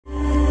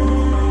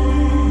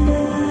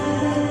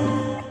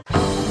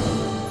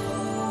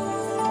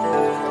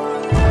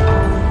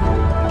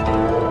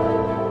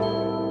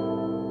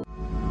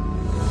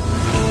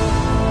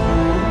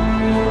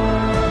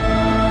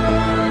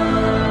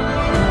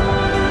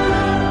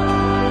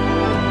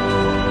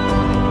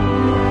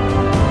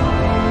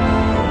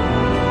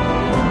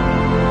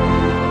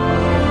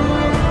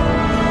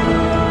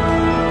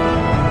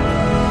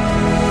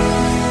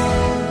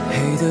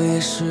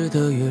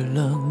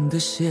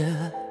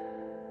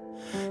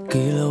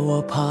给了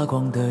我爬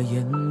光的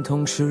眼，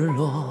痛赤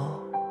裸。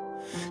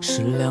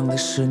是凉的，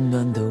是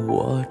暖的，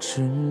我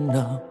只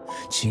能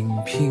仅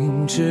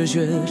凭直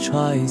觉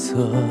揣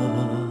测。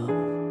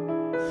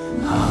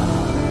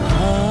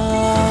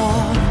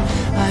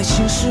爱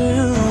情是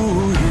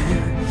如雨，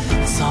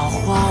造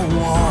化我。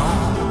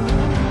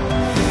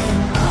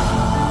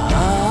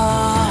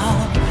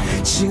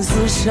情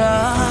丝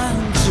缠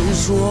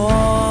执着。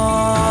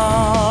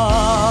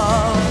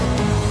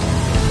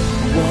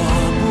我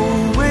不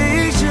为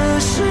这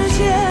世间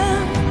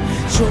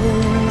众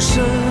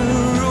生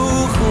如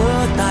何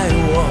待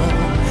我，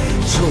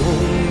冲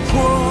破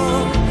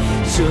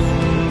挣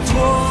脱，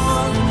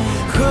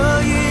何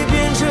以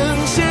变成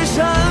邪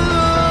善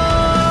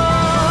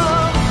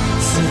恶？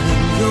自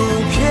有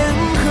片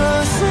刻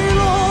碎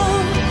落，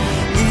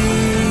以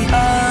爱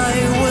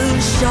问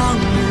伤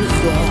日何？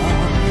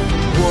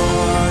我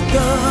的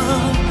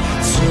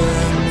存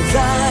在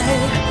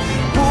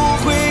不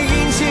会因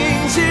情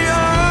节而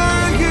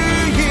予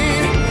以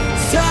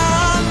残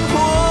破。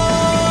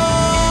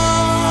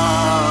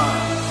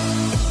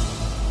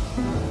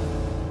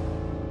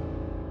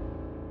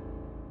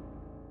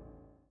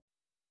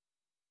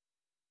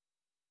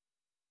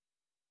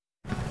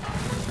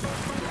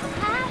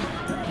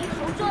红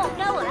中，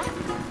该我了。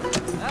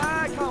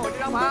哎，看我这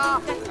张牌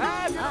啊！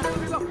哎，别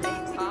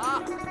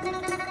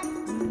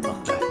动，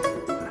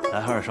来，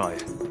二少爷。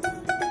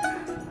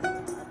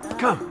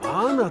干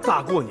嘛呢？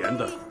大过年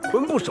的，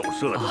魂不守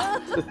舍的。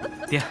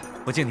爹，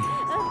我敬你。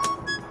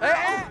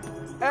哎，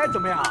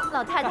怎么样？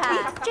老太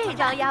太，这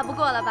张压不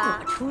过了吧？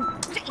我出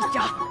这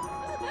张。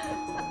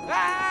来。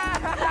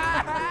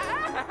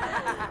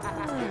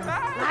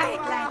哎，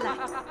得了，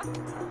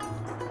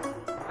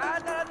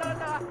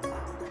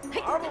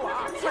玩不玩？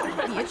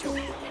别去，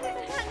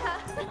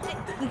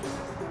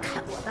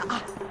看我的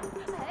啊！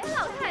哎，老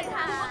太太，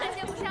我可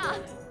接不上。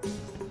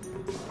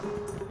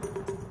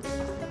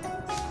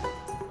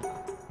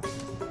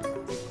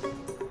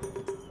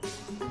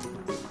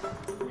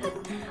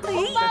红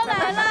包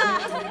来了！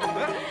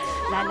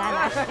来，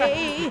哎，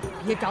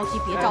别着急，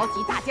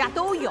大家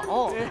都有。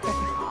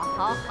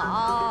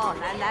好，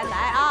来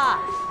啊！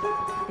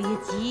别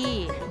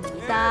急，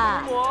你的，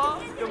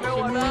有没有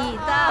我的？你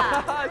的，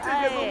谢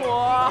谢祖母。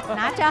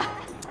拿着，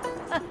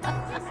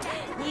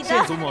你的。谢谢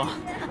祖母。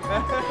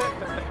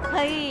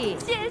嘿，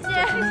谢谢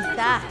你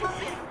的，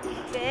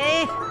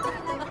给。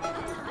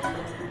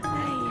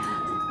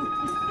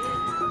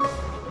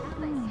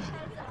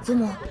祖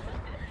母，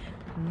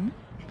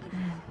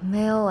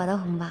没有我的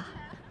红包。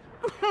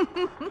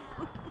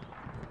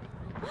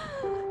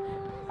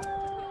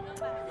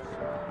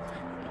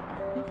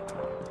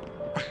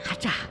拿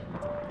着，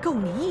够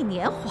你1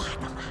年花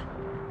的了。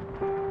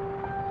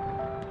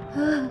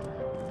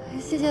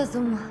谢谢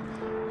祖母。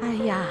哎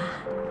呀，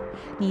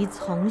你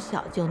从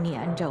小就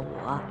黏着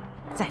我，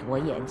在我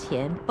眼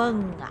前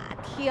蹦啊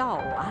跳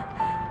啊，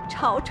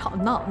吵吵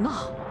闹闹。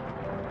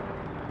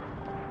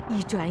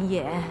一转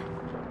眼，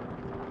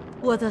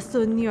我的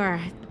孙女儿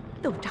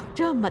都长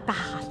这么大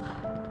了。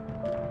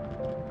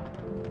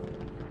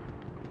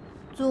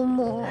祖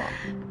母，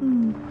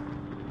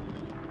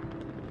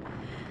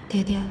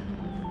爹爹，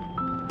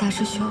大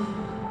师兄，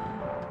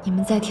你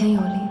们在天有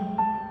灵，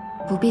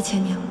不必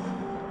牵念我。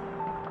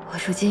我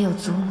如今有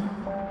祖母，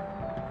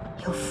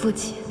有父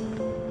亲，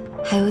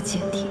还有姐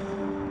弟，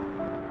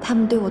他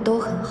们对我都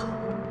很好。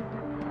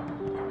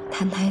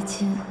澹台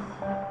烬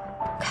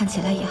看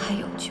起来也还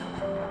有救，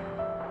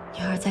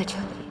女儿在这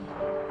里，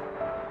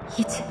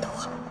一切都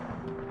好。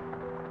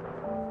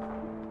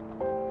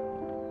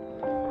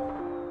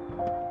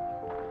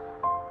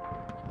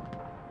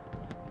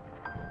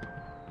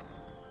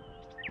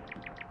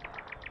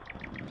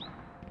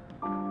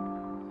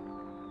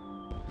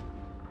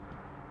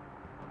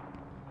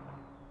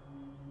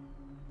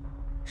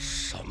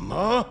什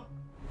么？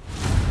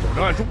有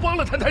人暗中帮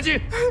了澹台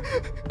烬？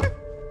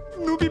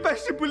奴婢办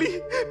事不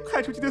力，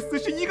派出去的死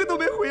士一个都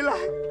没回来。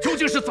究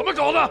竟是怎么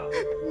搞的？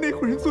那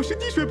伙人做事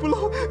滴水不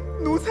漏，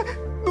奴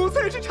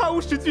才是查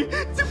无实据，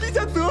请陛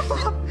下责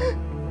罚。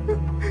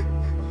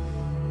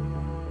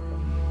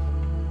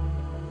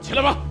起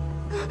来吧。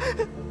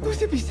多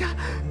谢陛下。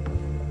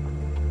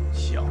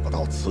想不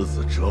到此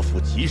子蛰伏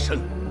极深，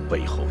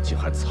背后竟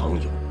还藏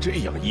有这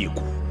样一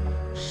股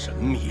神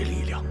秘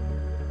力量。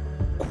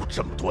故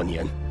这么多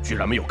年，居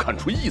然没有看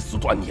出一丝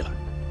端倪来。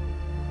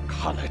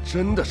看来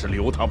真的是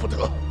留他不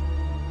得。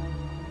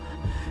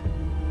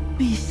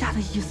陛下的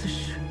意思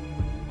是？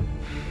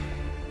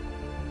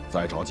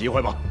再找机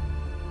会吧。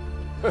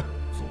哼，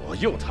左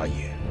右他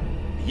也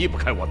离不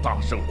开我大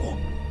圣国。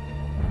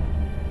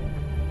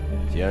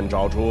先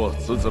找出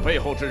此子背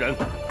后之人，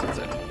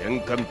再连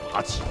根拔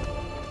起，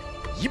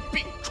一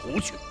并除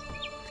去。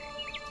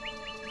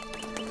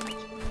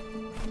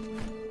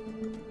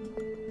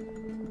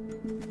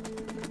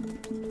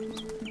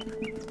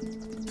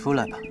出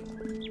来吧。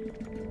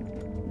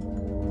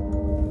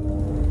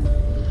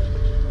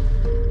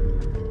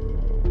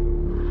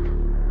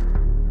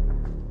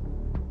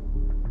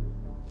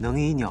能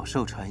以鸟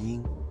兽传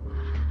音，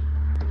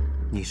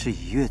你是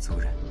以月族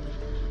人。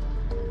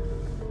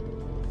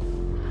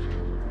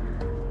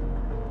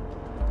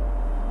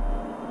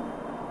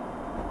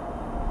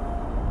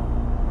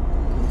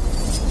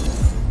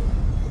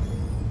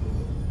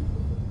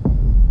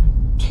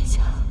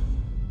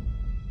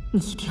你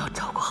一定要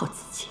照顾好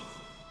自己，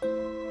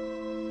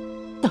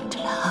等着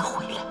兰安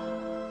回来。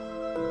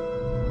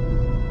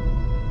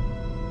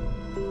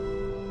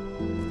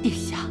殿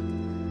下，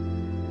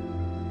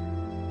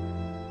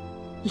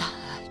兰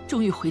安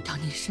终于回到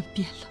您身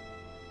边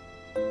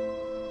了。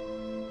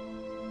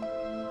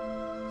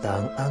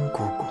兰安姑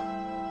姑，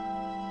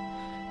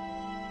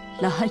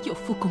兰安有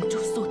负公主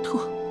所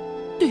托，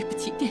对不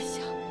起殿下。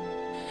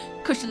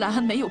可是兰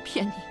安没有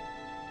骗你，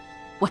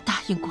我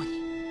答应过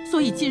你，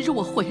所以今日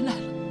我回来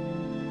了。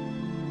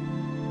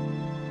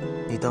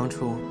你当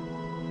初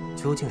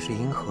究竟是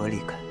因何离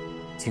开？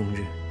今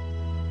日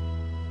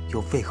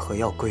又为何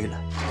要归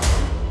来？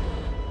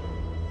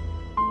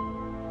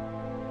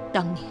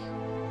当年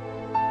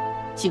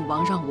景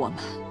王让我们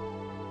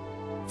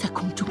在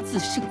宫中自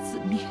生自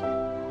灭，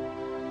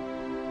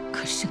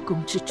可深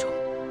宫之中，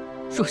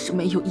若是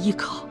没有依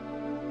靠，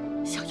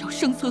想要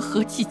生存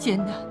何其艰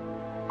难。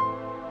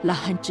兰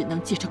安只能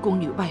借着宫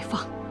女外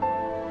放，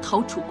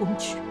逃出宫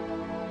去，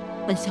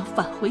本想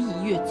返回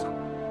夷越族，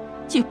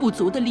借部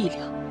族的力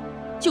量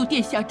救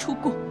殿下出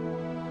宫。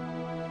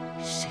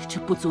谁知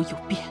部族有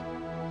变，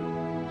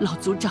老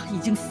族长已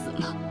经死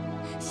了，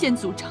先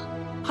族长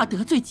怕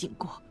得罪景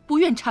国，不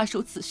愿插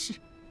手此事，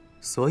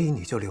所以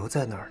你就留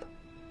在那儿了。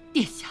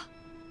殿下，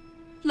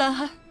兰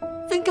安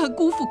怎敢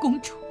辜负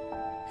公主？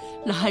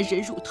兰安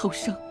忍辱偷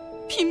生，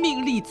拼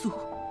命立足，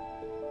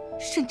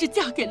甚至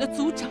嫁给了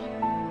族长。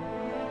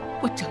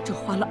我整整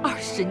花了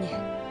20年，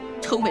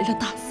成为了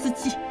大司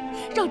机，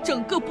让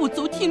整个部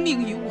族听命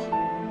于我，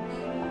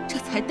这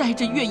才带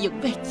着月影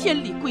卫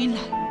千里归来，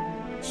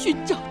寻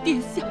找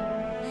殿下。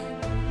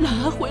兰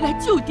安回来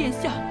救殿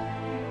下了。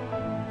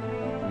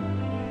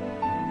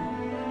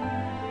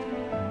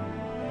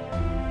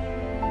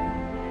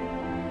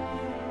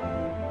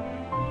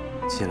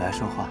起来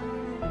说话。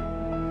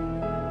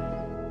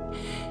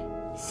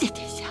谢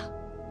殿下。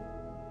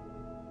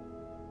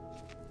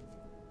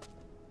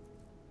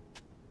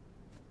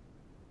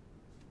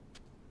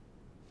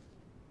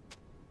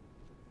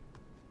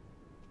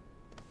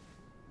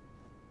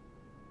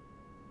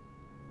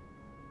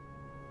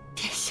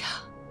殿下，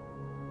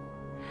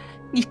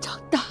你长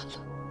大了。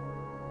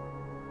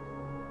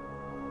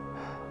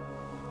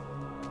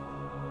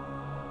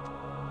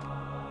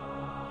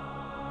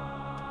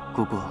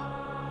姑姑，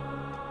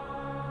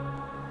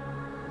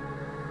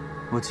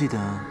我记得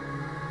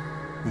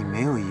你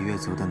没有夷越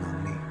族的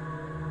能力。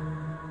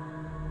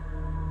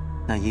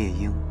那夜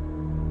莺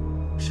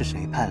是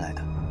谁派来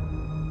的？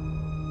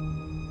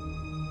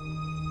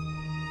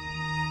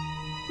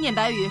念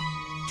白羽，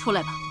出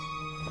来吧。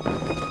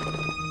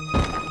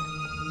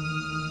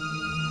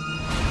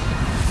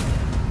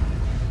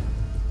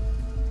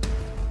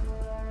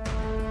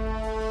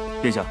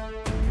殿下，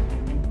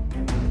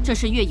这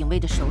是月影卫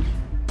的首领，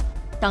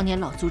当年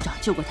老族长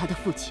救过他的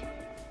父亲，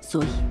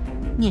所以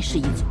聂氏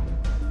一族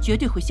绝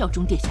对会效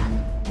忠殿下的。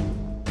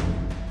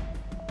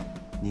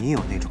你有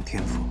那种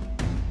天赋？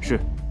是。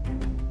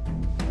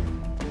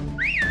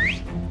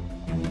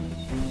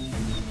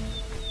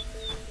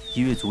夷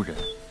越族人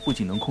不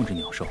仅能控制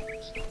鸟兽，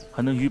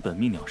还能与本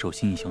命鸟兽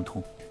心意相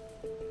通。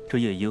这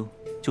夜莺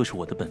就是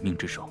我的本命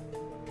之兽。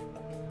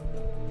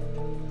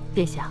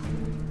殿下，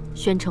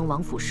宣城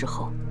王府事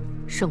后，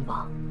圣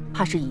王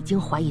怕是已经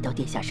怀疑到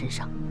殿下身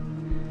上。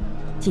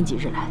近几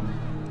日来，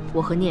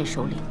我和聂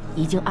首领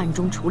已经暗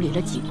中处理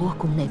了几波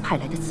宫内派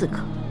来的刺客，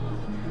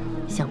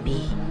想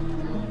必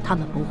他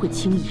们不会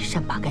轻易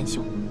善罢甘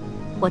休。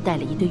我带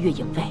了一队月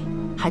影卫，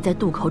还在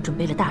渡口准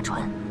备了大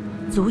船，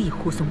足以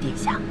护送殿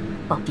下，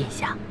保殿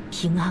下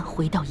平安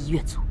回到夷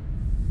越族。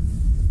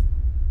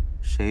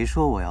谁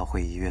说我要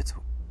回夷越族？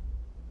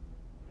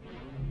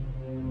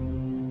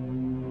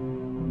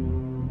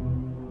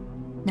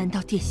难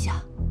道殿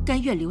下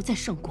甘愿留在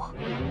圣国，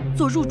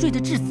做入赘的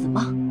质子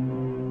吗？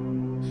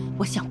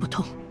我想不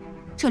通，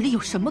这里有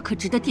什么可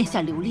值得殿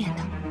下留恋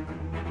的？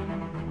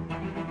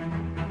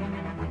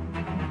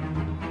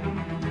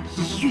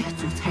夷越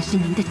族才是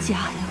您的家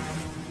呀，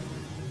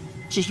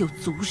只有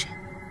族人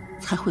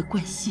才会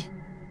关心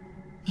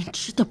您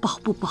吃得饱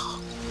不饱。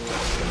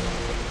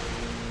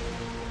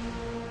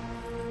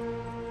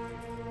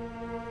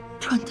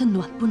穿得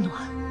暖不暖？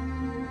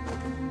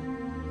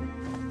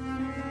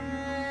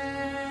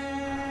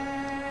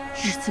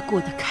日子过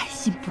得开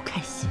心不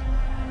开心？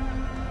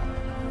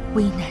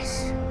危难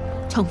时，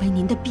成为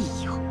您的庇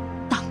佑，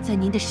挡在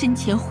您的身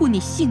前护你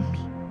性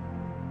命。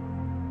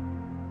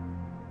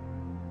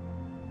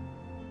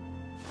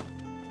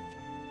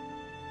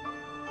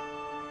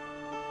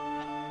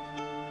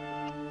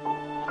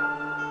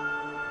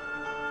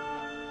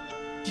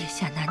殿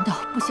下难道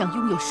不想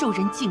拥有受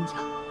人敬仰、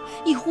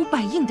一呼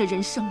百应的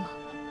人生吗？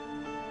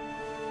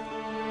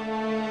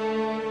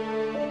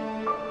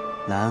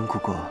兰安姑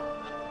姑，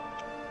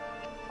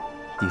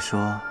你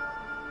说，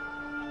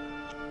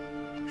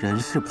人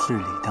是不是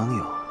理当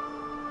有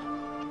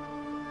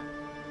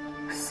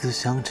思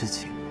乡之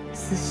情？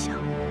思乡，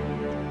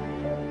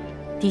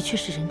的确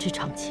是人之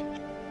常情。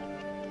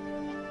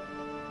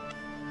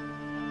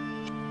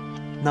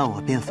那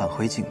我便返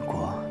回景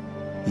国，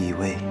以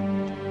慰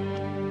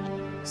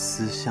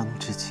思乡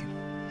之情。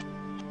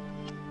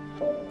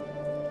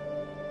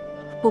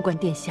不管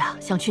殿下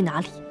想去哪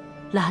里，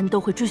兰安都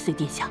会追随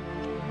殿下。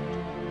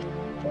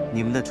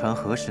你们的船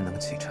何时能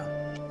启程？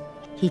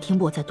已停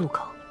泊在渡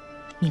口，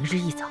明日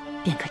一早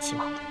便可起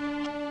往。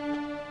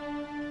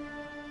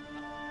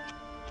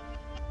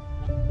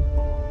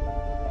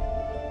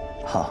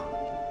好，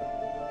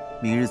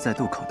明日在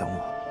渡口等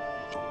我。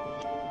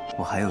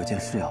我还有件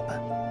事要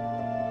办。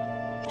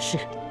是。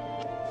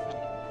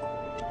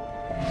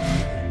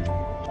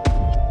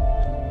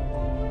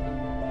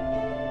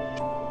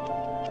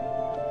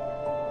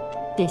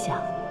殿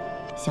下，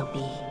想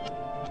必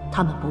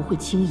他们不会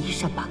轻易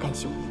善罢甘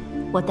休。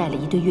我带了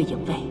一队月影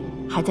卫，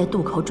还在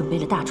渡口准备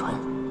了大船，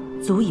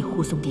足以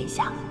护送殿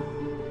下，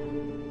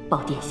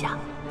保殿下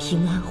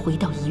平安回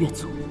到一月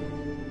族。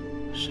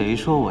谁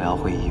说我要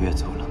回一月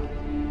族了？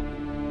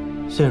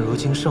现如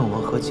今圣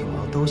王和景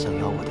王都想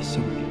要我的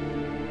性命，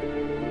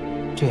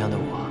这样的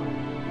我，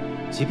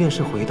即便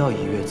是回到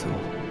一月族，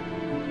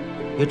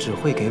也只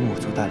会给母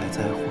族带来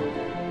灾祸。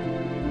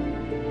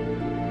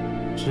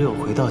只有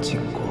回到景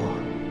国，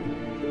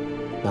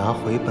拿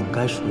回本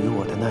该属于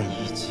我的那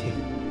一切，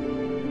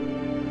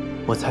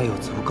我才有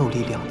足够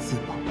力量自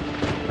保。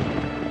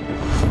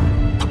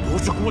他不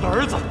是孤的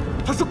儿子，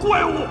他是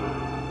怪物。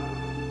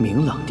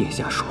明朗殿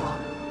下说，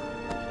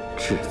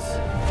质子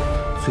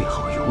最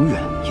好永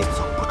远也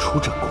走不出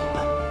这宫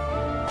门。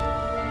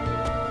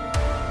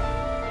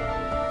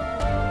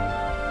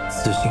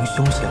此行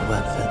凶险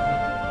万分，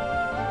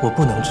我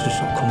不能赤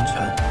手空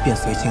拳便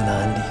随金南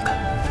安离开。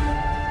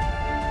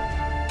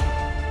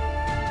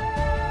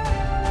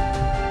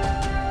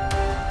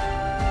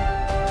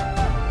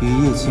与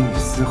叶青羽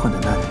厮混的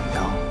那女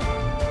妖，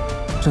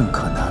正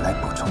可拿来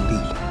补充力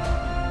量。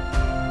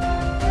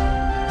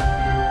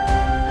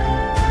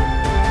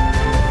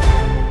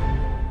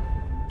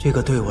这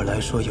个对我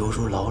来说犹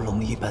如牢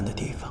笼一般的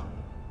地方，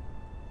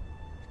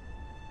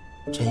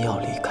真要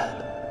离开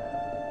了，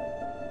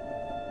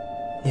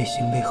内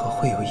心为何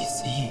会有一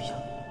丝异样？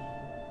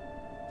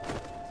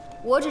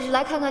我只是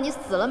来看看你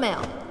死了没有，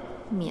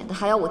免得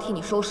还要我替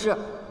你收尸。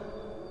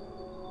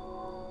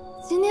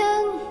今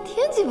天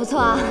天气不错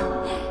啊！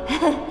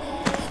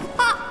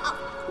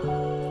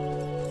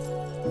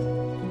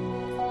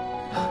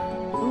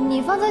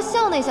你放在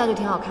校内下就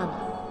挺好看的。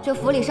这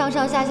府里上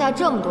上下下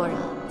这么多人，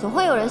总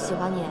会有人喜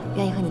欢你，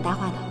愿意和你搭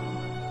话的。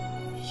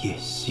叶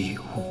夕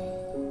雾，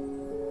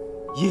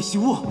叶夕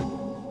雾，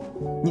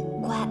你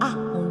乖啊，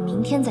我们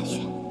明天再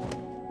选。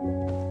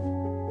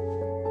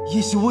叶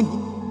夕雾，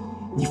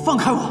你放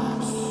开我！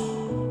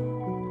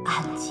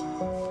安静。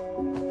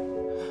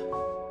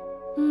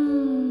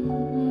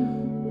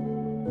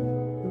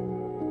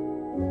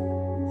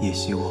叶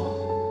夕雾，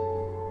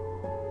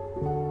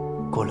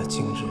过了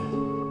今日，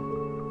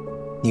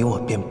你我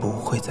便不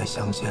会再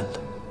相见了。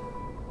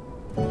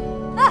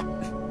哎，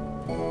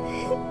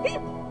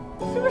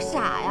是不是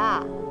傻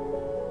呀？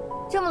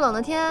这么冷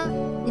的天，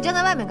你站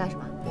在外面干什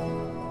么？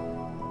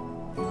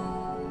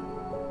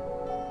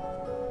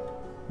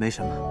没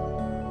什么。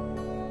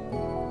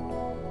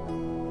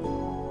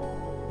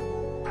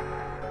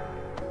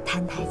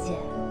澹台烬，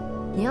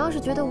你要是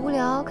觉得无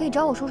聊，可以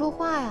找我说说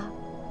话呀。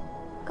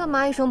干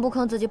嘛一声不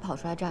吭自己跑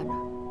出来站着？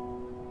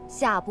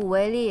下不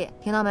为例，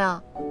听到没有？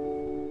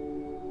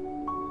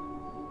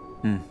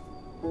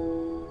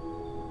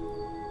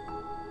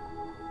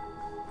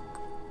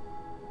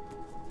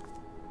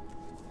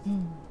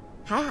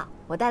还好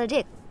我带了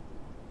这个，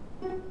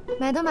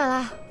买都买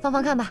了，放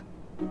放看吧。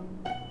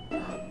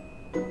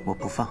我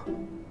不放。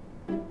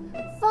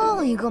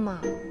放一个嘛。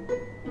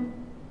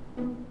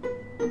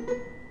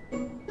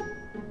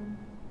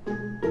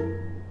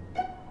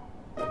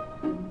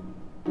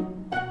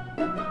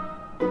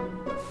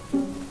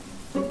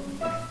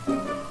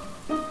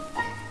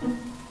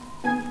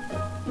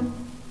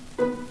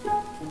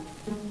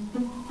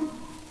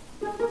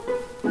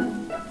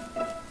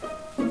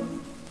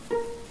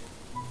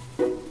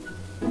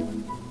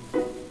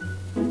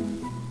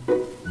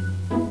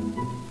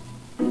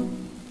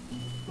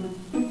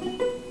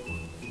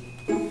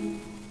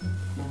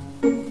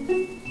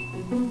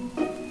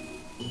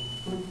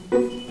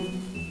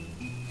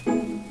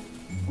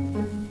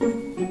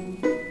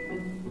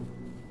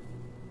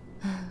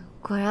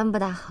果然不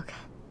大好看。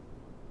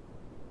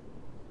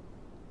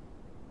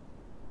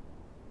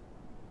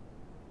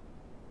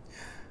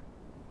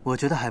我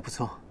觉得还不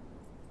错。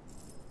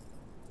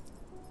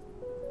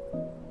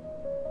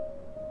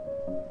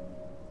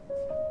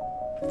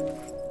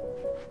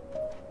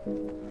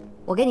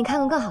我给你看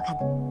个更好看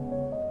的。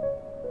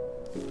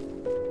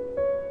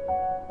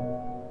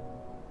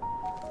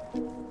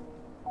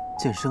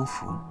健身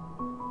服，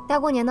大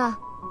过年的，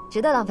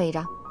值得浪费一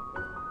张。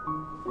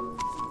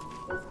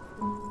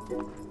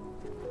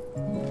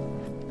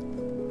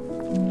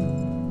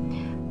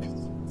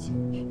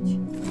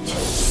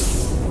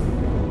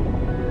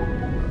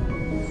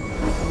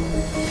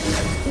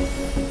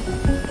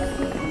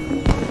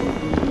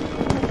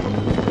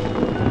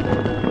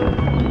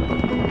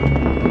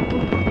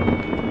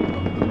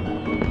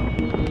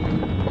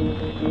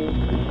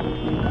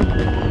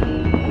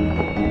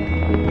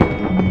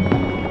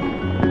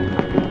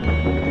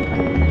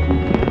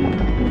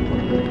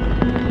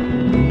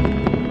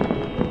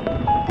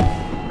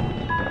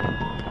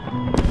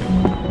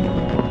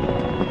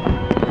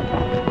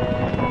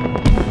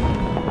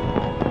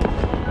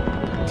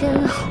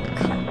真好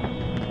看，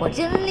我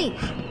真厉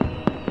害。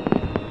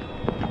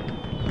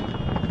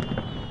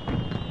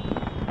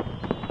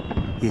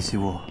叶希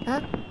雾，啊，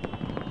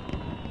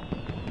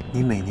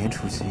你每年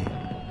除夕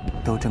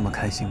都这么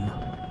开心吗？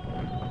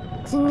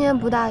今年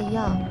不大一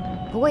样，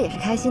不过也是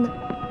开心的。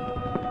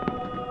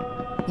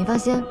你放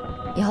心，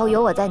以后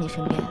有我在你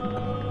身边，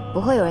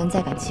不会有人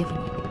再敢欺负你。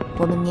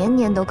我们年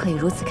年都可以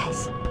如此开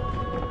心。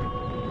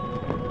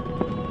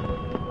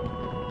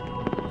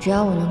只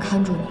要我能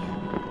看住你，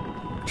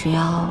只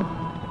要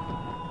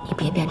你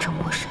别变成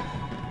魔神。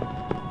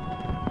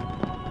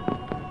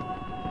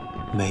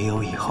没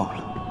有以后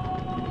了。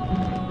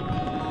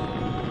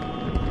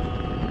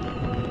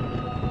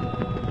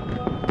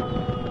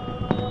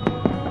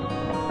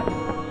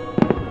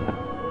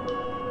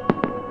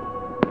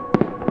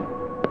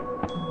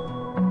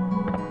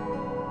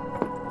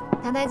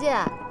澹台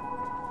烬，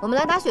我们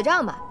来打雪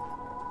仗吧。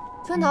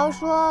春桃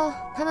说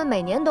他们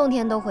每年冬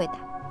天都会打。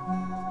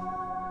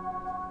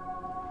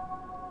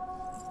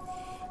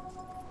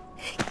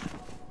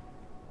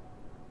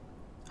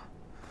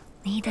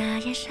你的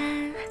眼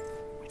神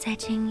再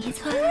近一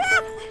寸，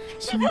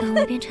心动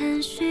变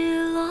成虚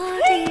落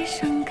地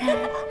生根，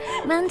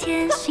满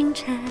天星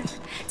辰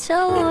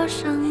敲落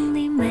上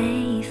你每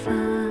一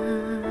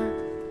分。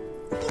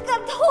你敢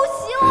偷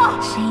袭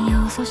我？心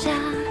有所向，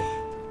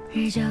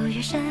日久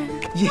月深。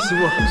叶希雾，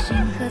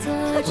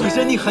我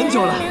忍你很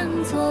久了。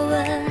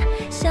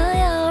想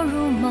要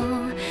入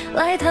梦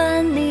来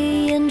探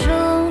你眼中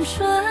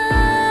春，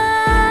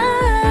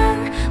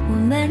我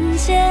们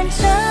虔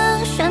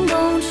诚旋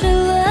动齿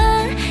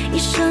轮，一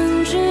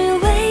生只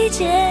为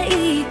见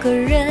一个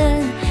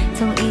人。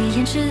从一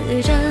眼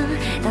之争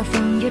到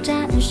风月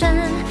战胜，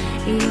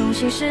用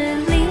心事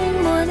临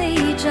摹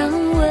你掌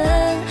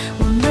纹。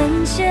我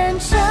们虔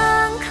诚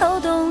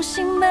叩动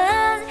心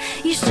门，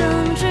一生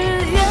只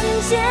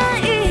愿见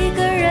一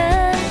个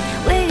人。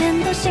唯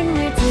愿到新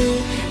日子，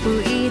不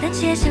一旦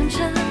且相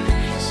称。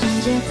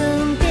心间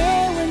分别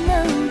问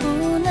能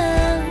不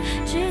能，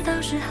知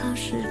道是好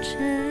是真，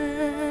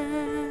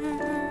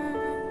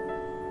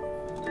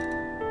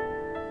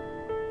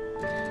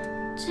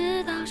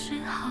知道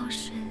是好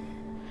是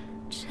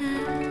真。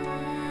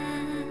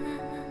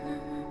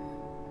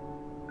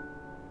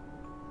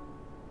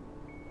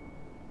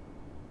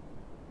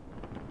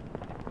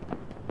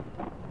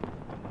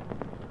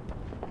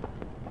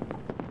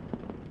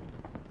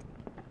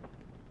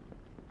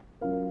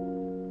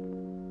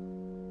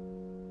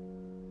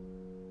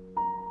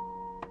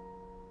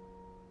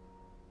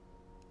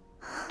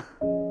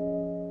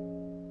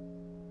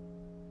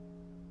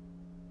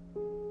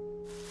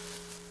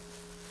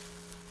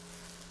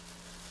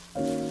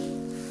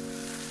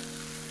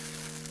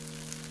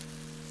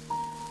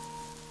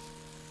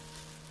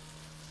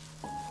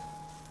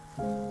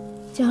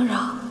江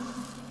扰，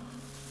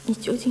你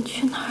究竟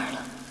去哪儿了？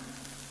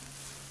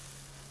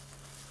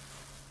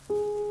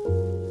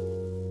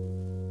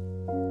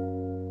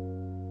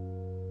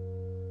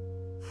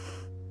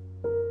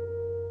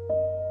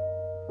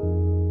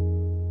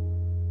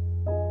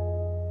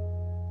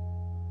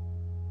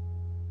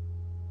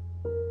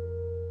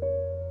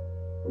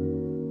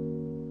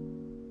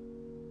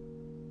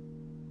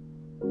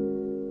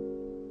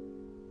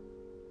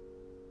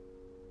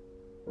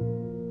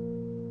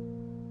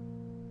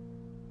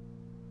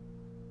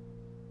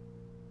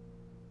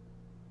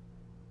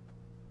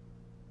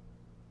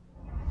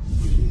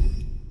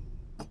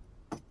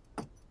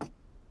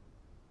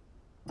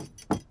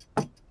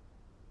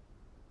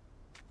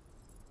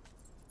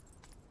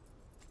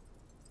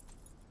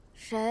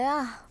谁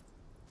啊？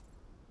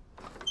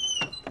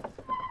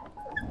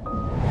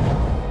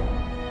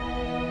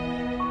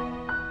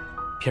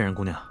骗人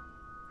姑娘，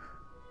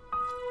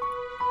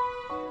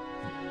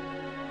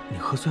你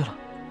喝醉了。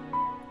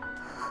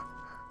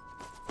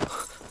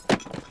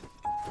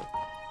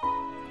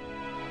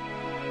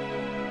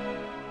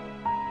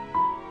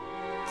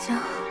江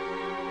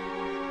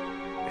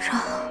扰，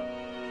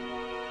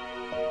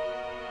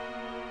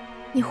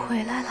你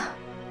回来了。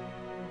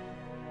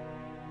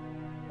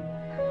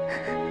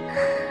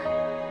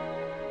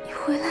你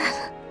回来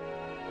了。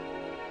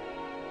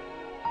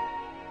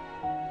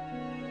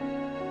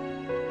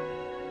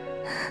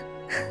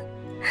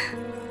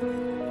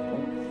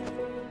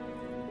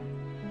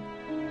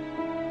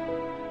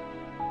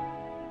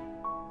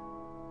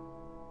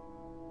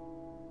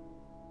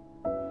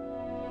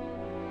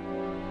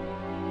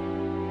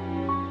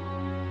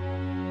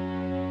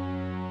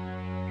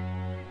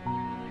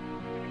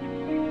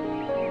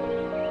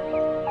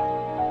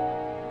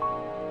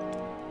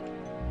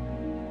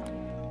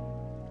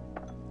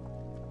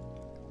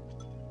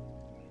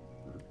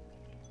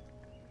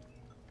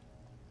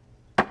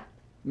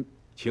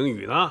晴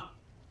雨呢？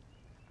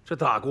这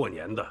大过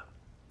年的，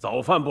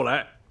早饭不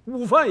来，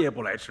午饭也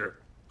不来吃，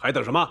还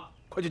等什么？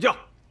快去叫！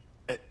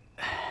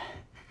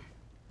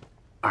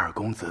二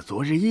公子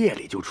昨日夜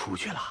里就出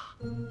去了。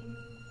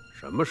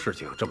什么事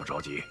情这么着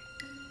急？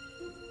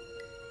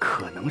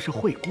可能是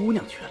会姑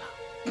娘去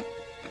了。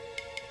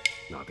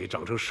那得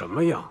长成什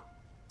么样，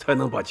才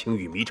能把晴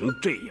雨迷成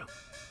这样？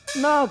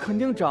那肯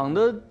定长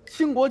得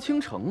倾国倾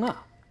城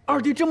啊！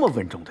二弟这么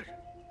稳重的人，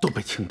都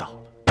被倾倒了。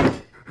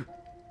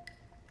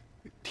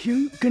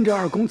听跟着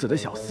二公子的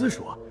小厮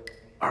说，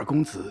二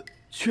公子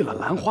去了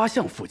兰花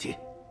巷附近，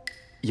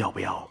要不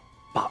要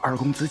把二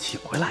公子请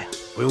回来啊？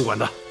不用管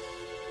他。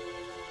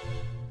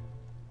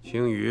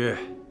青羽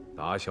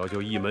打小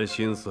就一门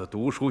心思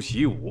读书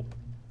习武，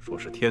说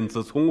是天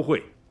资聪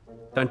慧，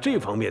但这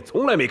方面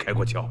从来没开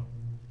过窍。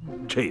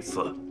这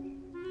次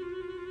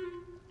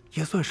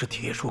也算是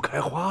铁树开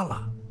花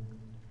了。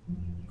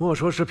莫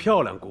说是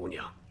漂亮姑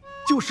娘，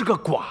就是个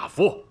寡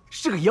妇，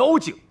是个妖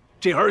精，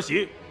这儿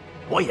媳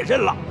我也认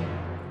了。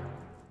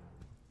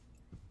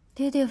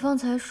爹爹方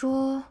才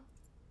说，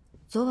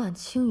昨晚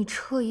青羽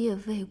彻夜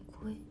未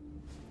归。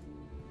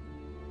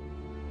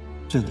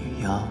这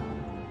女妖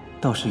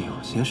倒是有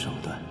些手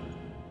段。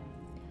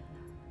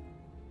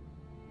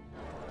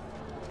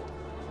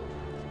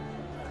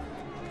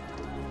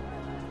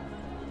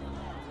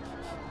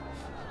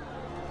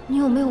你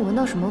有没有闻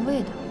到什么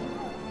味道？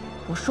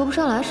我说不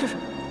上来是什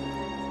么。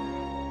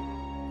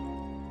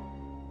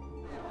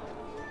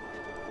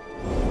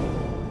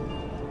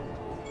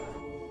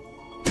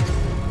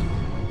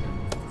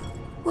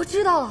我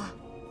知道了，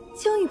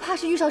青羽怕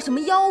是遇上什么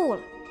妖物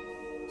了，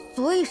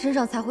所以身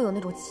上才会有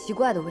那种奇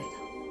怪的味道。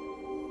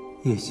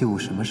叶夕雾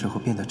什么时候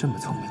变得这么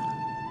聪明了？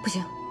不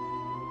行，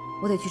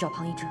我得去找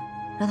庞一之，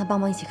让他帮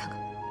忙一起看看。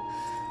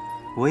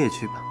我也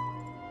去吧。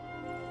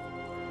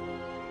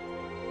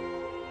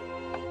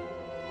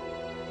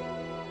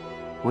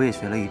我也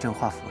学了一阵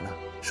画符了，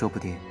说不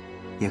定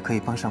也可以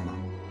帮上忙。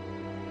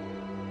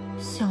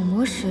小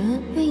魔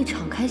神愿意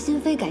敞开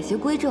心扉、改邪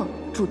归正，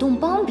主动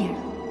帮别人。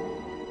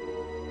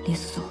黎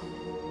苏苏，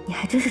你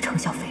还真是成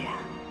效斐然。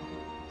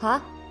好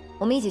啊，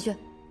我们一起去。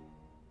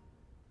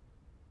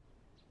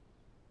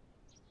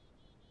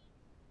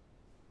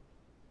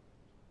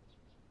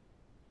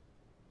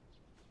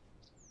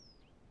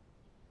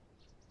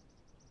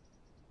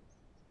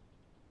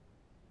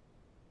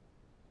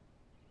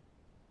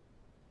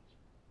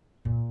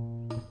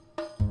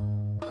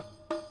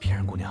骗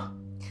人姑娘，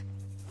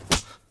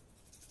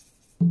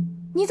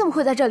你怎么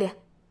会在这里？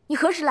你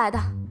何时来的？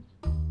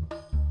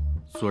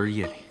昨日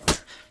夜里。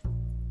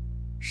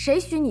谁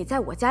许你在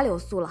我家留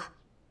宿了？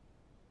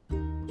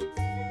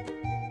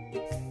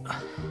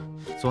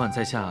昨晚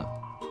在下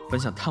本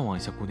想探望一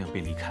下姑娘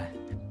便离开，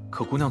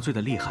可姑娘醉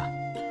得厉害，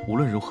无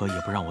论如何也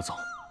不让我走。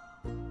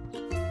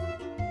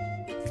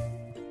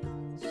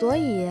所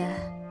以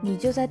你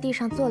就在地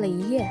上坐了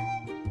一夜。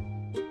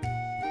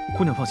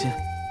姑娘放心，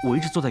我一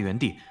直坐在原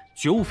地，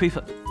绝无非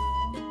分。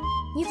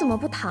你怎么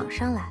不躺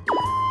上来？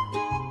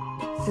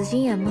死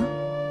心眼吗？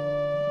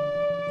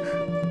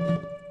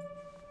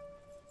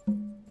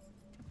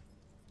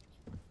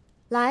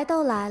来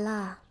都来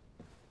了，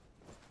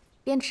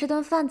便吃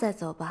顿饭再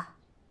走吧。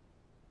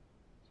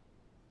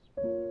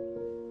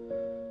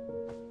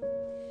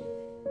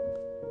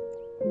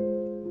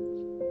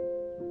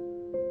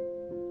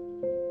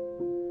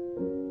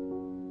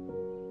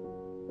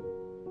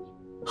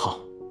好。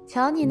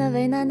瞧你那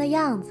为难的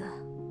样子，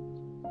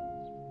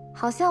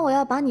好像我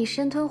要把你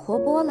生吞活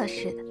剥了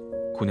似的。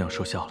姑娘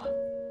说笑了。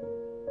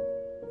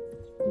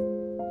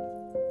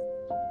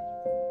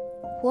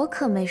我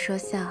可没说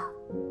笑。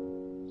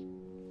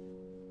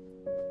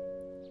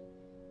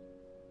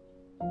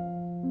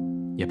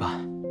也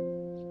罢，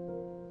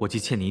我既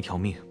欠你一条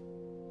命，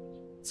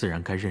自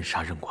然该认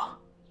杀认剐。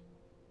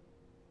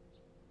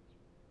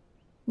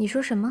你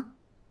说什么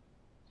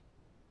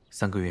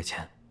？3个月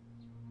前，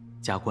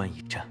加官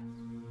一战，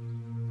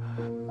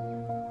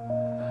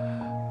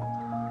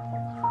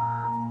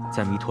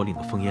在弥陀岭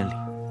的烽烟里，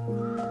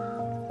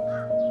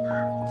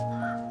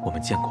我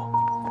们见过，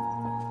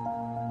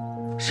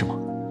是吗？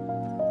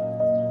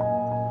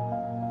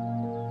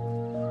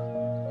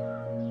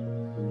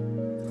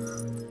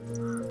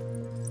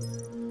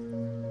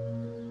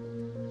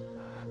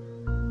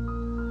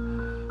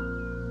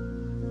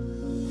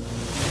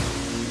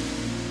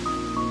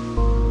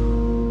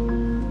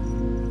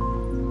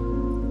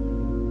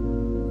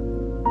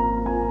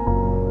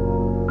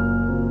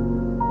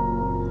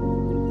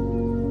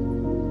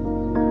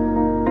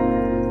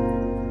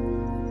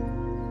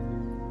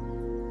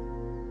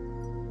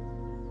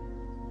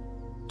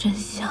真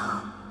相。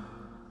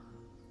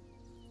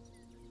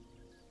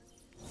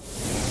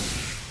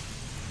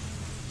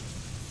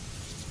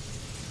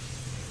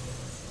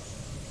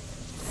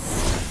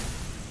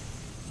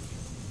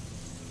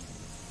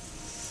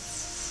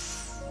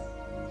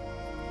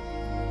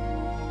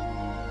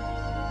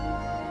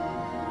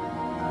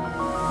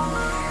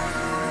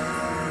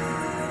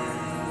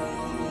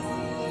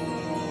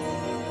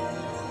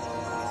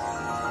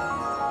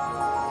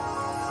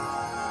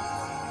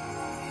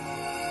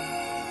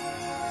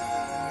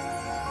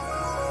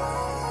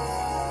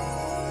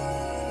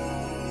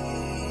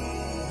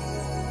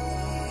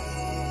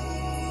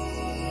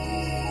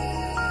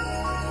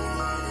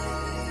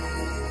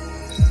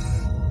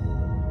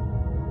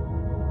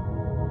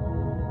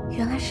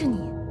原来是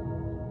你。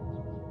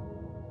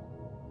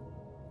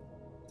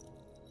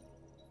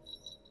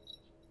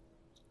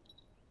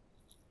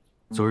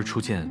昨日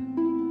初见，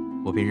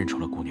我便认出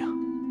了姑娘，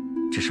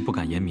只是不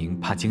敢言明，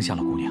怕惊吓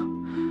了姑娘，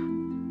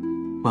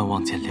万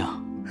望见谅。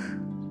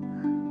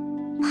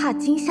怕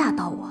惊吓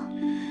到我？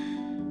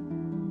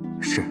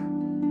是。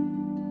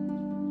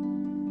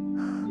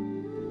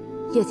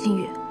叶青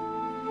雨，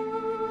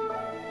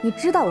你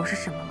知道我是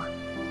什么吗？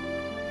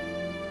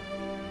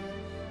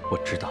我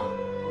知道，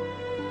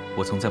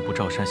我曾在不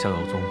照山逍遥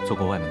宗做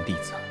过外门弟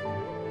子，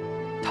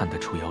探得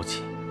出妖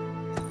气。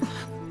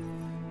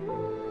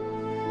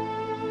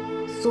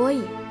所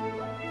以，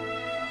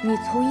你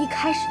从一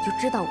开始就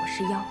知道我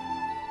是妖，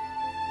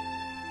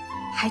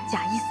还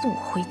假意送我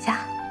回家。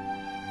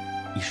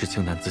一时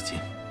情难自禁，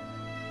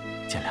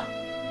见谅。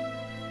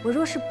我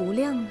若是不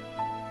谅呢？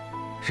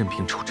任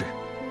凭处置。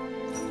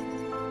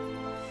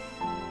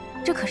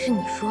这可是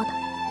你说的，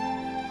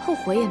后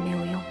悔也没有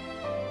用。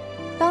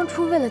当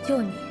初为了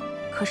救你，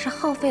可是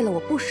耗费了我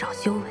不少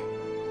修为。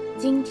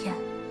今天，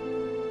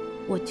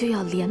我就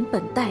要连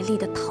本带利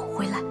的讨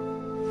回来。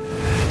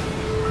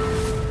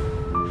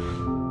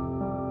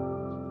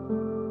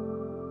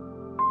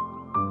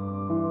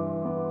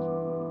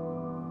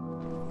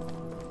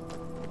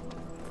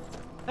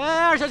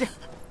哎，二小姐，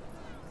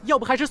要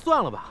不还是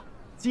算了吧。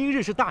今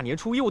日是大年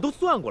初一，我都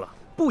算过了，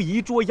不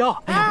宜捉妖。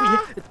哎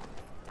呀，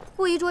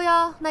不宜捉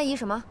妖，那宜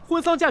什么？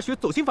婚丧嫁娶，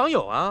走亲访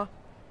友啊。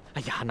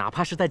哎呀，哪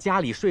怕是在家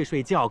里睡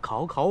睡觉、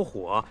烤烤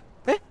火，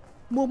哎，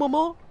摸摸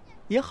猫，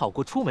也好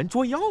过出门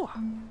捉妖啊。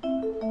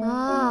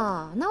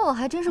啊，那我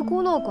还真是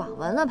孤陋寡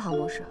闻了，庞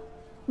博士。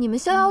你们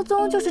逍遥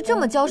宗就是这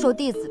么教授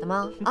弟子的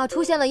吗？啊，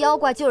出现了妖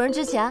怪救人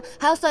之前，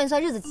还要算一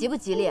算日子吉不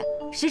吉利，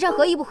时辰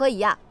合宜不合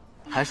宜啊？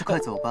还是快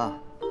走吧，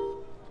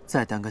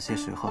再耽搁些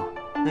时候，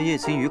那叶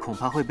青雨恐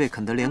怕会被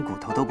啃得连骨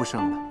头都不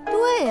剩了。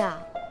对呀，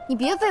你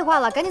别废话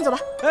了，赶紧走吧。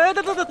哎，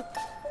等，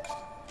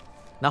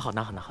拿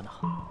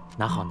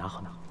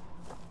好。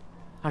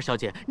二小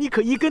姐，你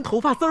可一根头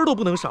发丝儿都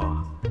不能少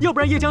啊，要不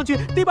然叶将军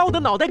得把我的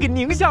脑袋给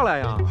拧下来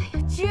呀。哎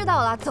呀，知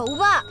道了，走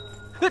吧。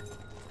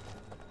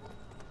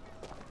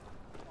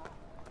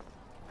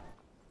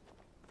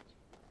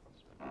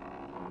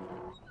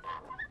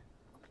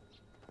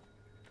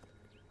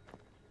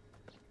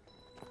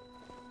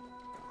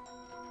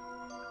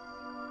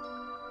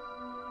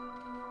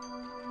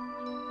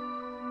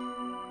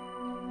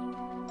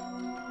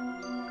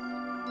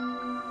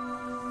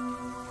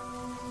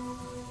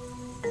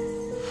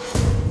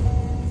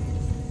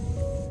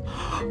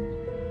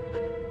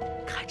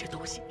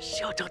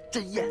是要长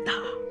针眼的。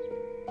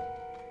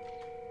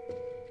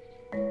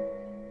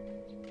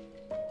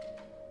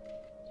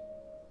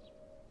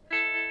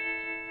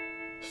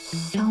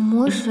小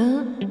魔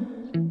神，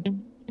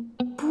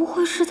不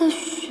会是在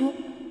学？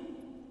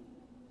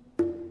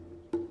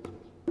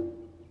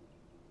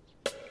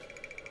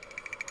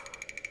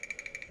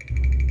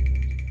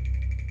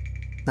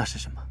那是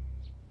什么？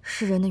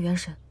是人的元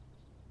神。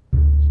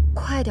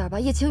快点吧，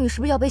叶青雨是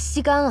不是要被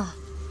吸干了？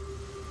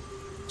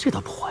这倒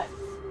不会。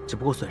只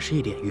不过损失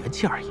一点元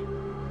气而已。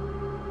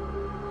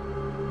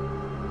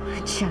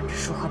站着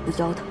说话不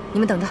腰疼，你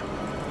们等着。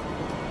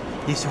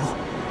叶修，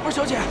二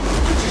小姐，她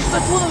只是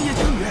在捉弄叶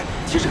青雨，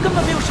其实根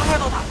本没有伤害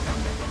到她。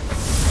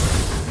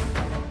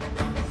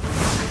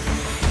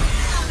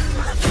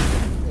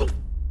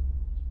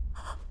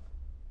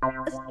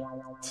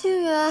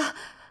青雨，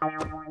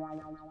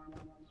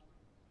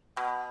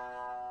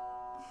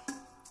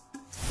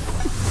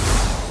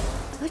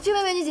这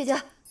位美女姐姐，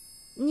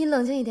你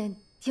冷静一点，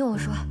听我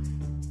说。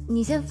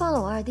你先放了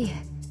我二弟。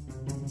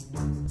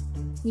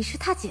你是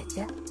他姐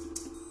姐？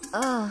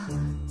啊，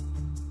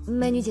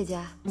美女姐姐，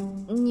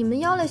你们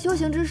妖类修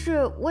行之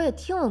事我也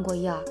听闻过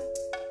一二，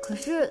可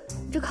是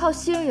这靠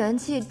吸人元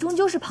气终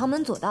究是旁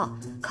门左道，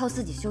靠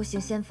自己修行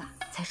仙法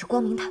才是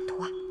光明坦途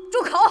啊！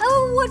住口！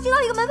我知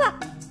道一个门派，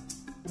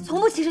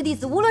从不歧视弟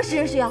子，无论是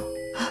人是妖。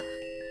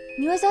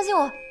你若相信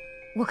我，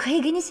我可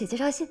以给你写介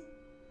绍信。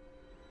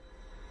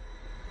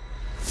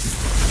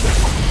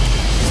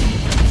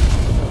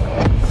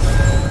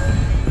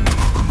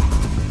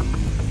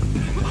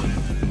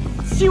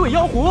七尾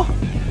妖狐，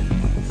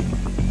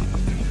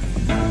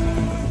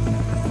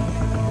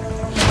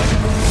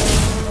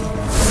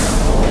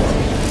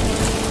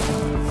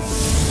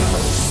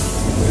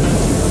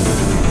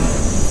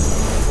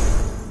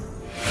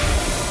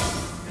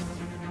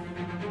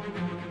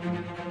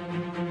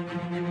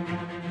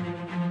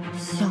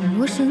小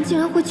魔神竟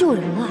然会救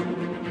人了，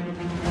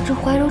这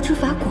怀柔之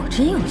法果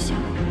真有效。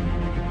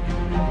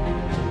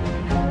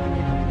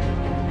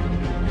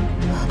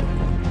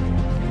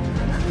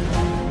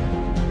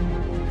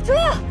追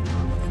啊！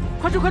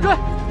快追！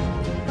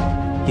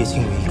叶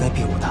青雨应该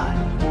避无大碍。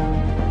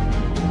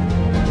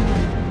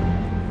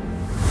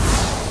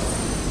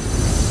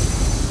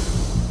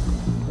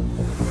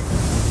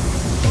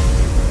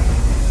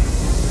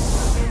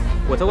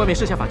我在外面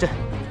设下法阵，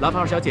劳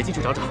烦二小姐进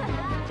去找找，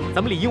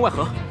咱们里应外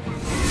合。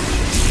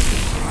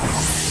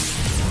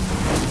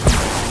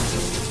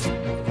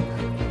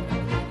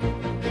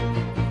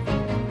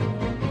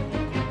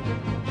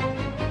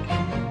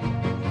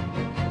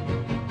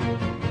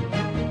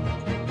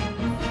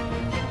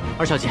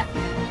二小姐，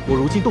我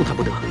如今动弹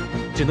不得，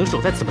只能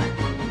守在此门。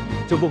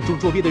这瓮中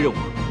捉鳖的任务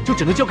就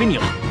只能交给你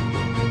了。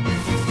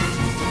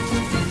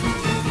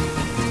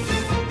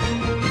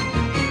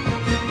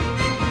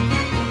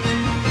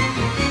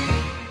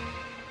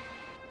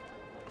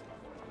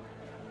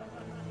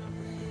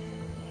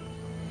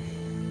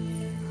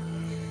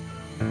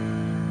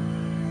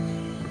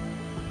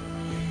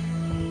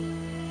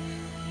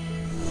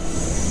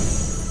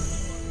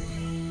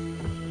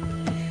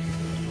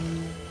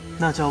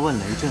那叫问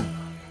雷阵，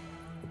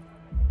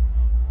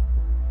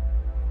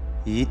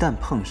一旦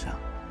碰上，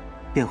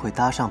便会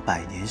搭上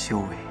100年修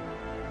为，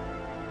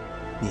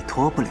你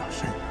脱不了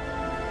身。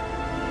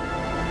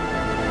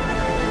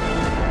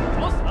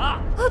找死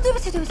啊！哦，对不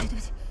起，对不起，对不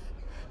起。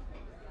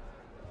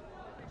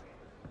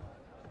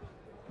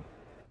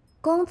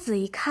公子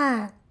一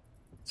看，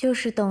就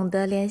是懂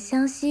得怜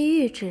香惜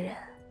玉之人，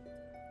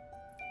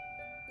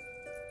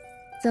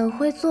怎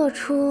会做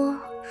出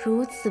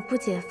如此不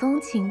解风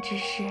情之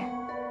事？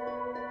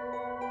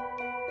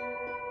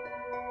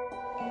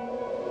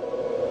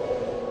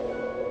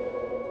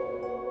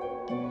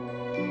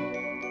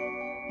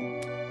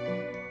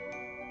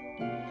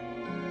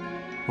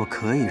我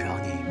可以饶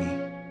你一命，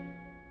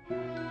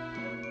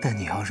但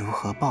你要如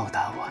何报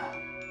答我啊？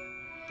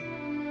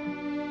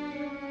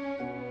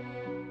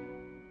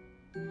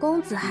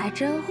公子还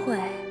真会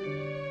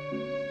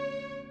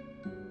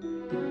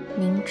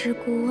明知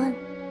故问。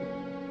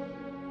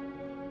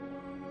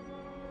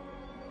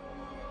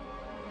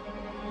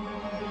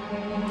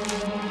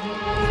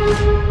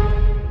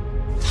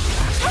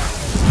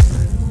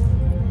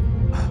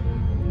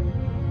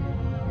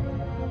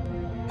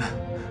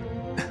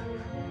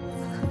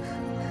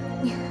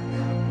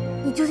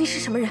你究竟是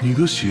什么人？你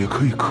的血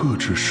可以克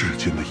制世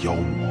间的妖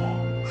魔，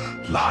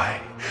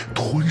来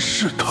吞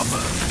噬他们。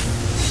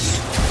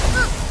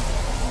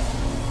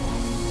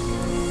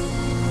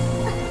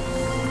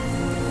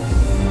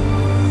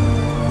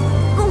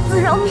公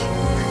子饶命！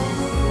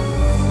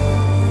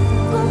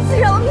公子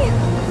饶命！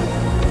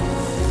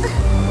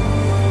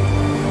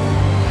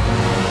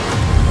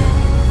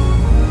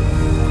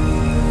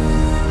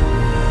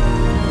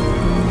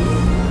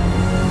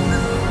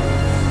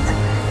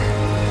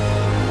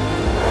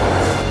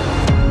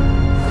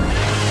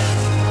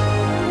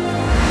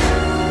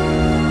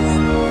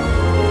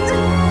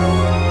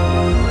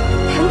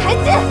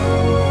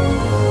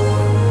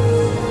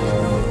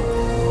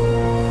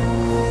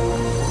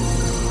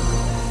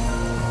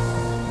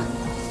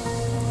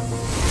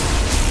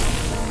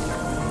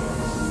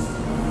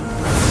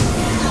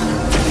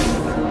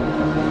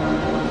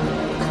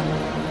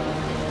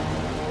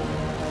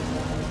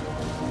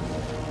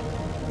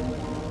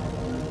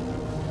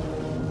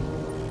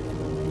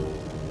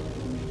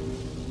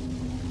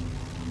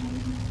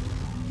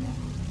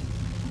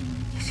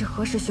是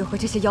何时学会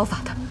这些妖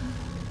法的？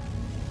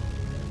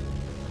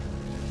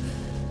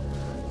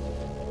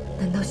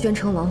难道宣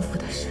城王府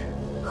的事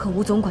和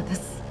吴总管的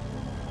死，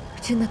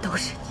真的都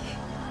是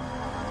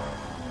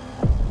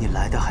你？你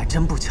来的还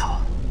真不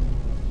巧。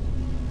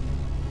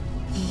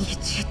你一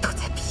直都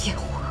在骗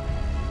我。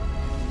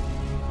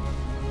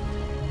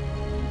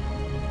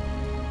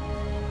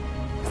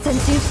三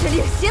清之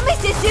令，邪没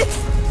邪虚？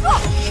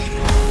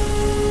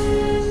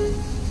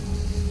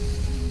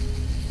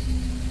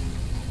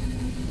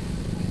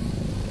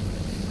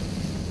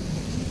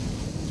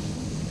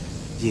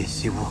叶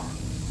希雾，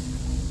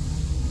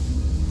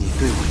你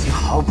对我竟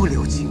毫不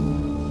留情。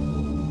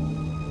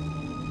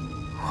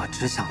我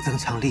只想增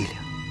强力量，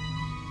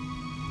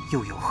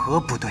又有何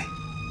不对？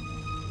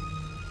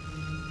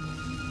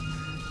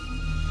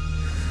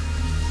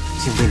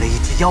竟为了一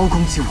只妖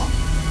攻击我！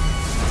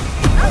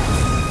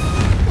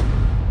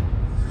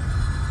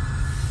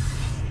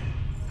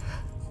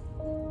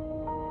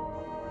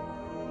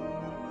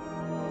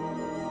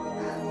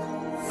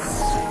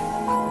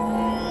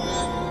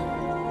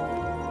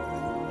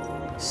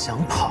想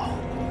跑？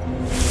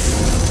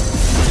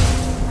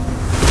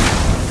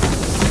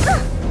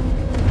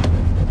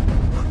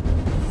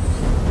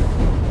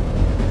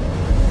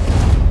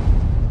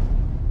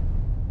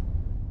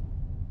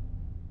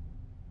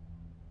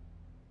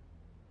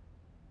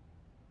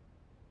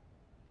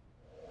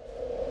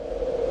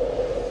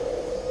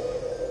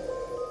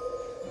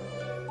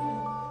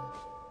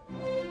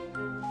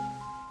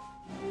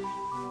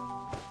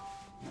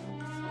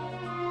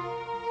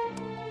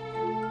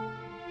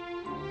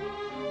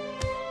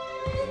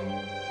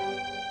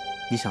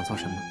你想做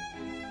什么？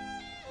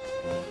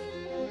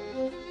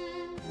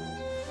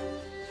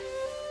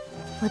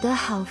我的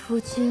好夫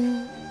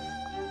君，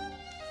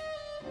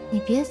你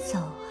别走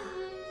啊！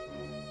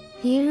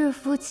一日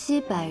夫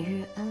妻百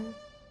日恩，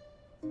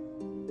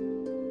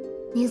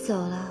你走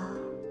了，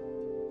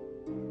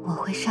我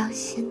会伤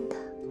心的。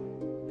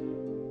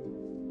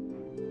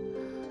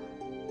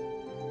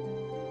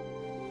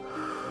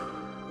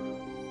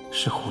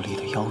是狐狸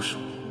的妖术。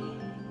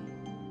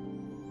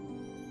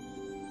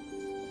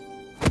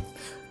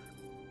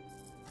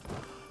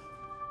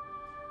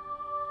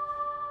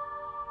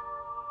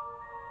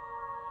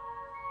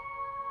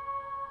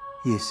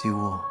叶希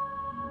雾，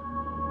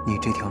你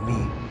这条命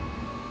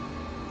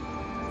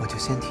我就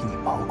先替你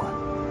保管。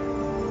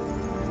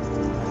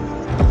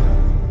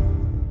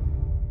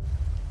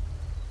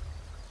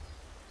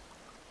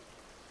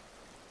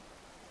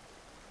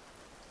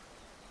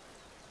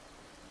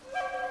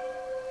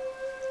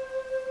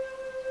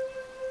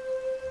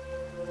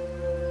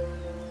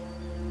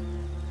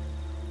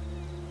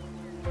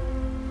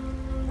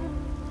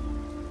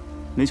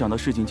没想到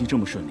事情竟这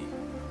么顺利。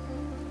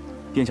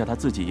殿下他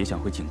自己也想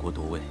回景国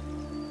夺位。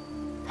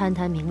澹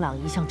台明朗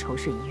一向仇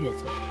视一月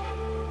族，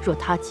若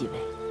他继位，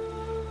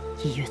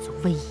一月族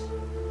危矣。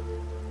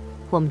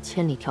我们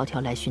千里迢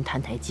迢来寻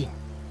澹台烬，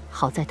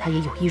好在他也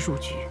有意入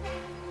局。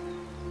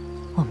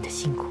我们的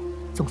辛苦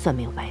总算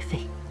没有白费。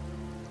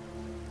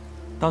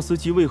大司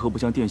机为何不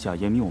向殿下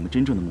言明我们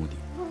真正的目的？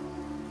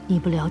你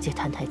不了解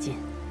澹台烬，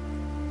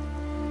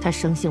他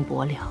生性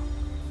薄凉，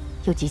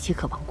又极其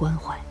渴望关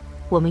怀。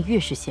我们越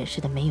是显示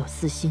的没有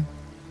私心，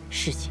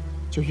事情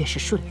就越是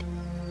顺利。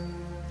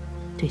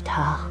对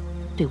他，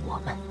对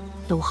我们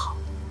都好。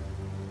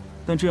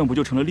但这样不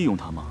就成了利用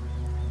他吗？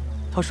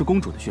他是公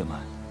主的血脉，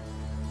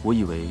我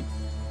以为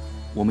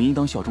我们应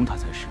当效忠他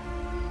才是。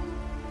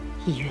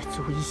一月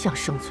族一向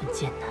生存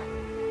艰难，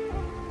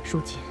如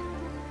今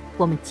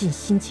我们尽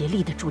心竭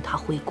力地助他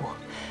回国，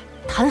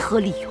谈何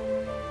利用？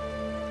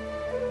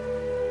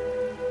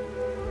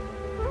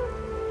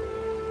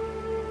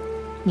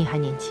你还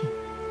年轻，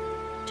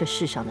这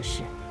世上的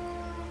事，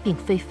并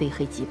非非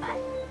黑即白。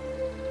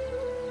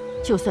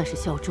就算是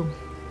效忠，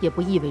也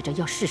不意味着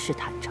要事事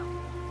坦诚。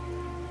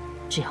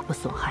只要不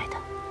损害他，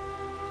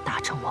达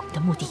成我们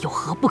的目的，有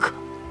何不可？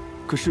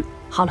可是，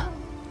好了，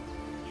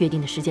约定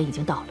的时间已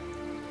经到了，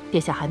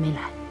殿下还没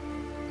来，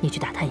你去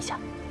打探一下。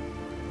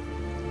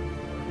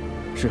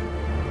是。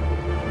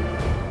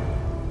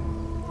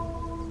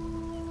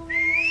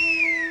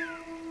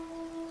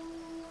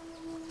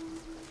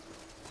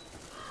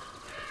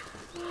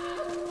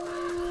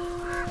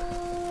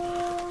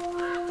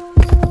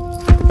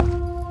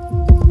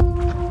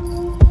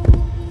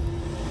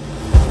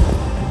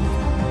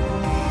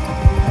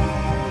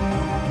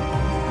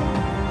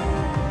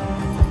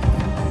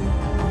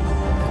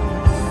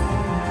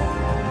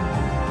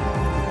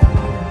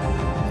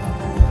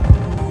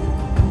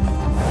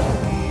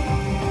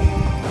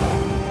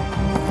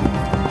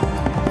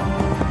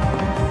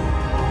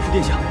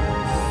殿下，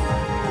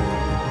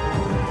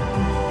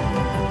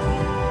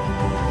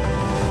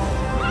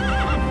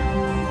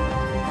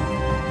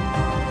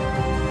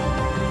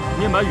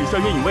面满羽帅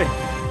约引位，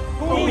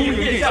恭迎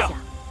殿下。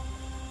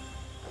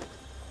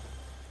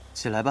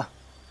起来吧。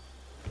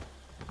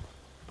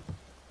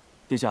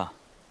殿下，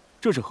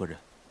这是何人？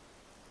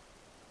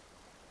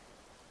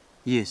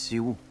叶夕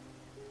雾。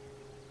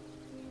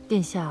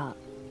殿下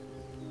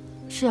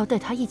是要带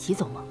他一起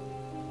走吗？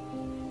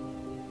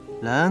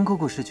莱安姑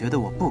姑是觉得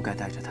我不该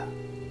带着她，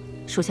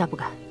属下不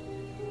敢，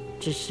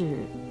只是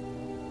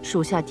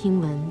属下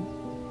听闻，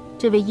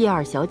这位叶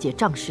二小姐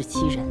仗势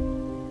欺人，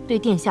对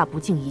殿下不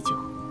敬已久。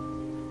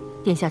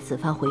殿下此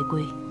番回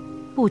归，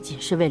不仅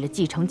是为了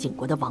继承景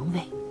国的王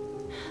位，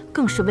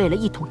更是为了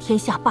一统天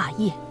下霸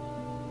业。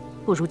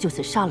不如就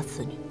此杀了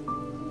此女，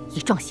以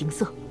壮形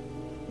色。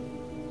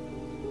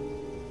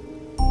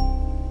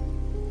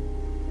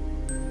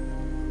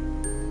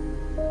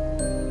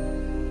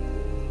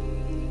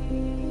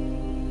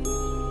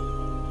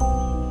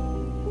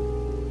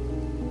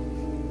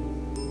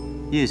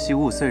叶夕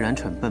雾虽然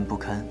蠢笨不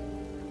堪，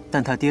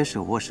但他爹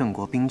手握圣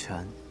国兵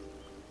权，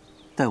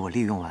待我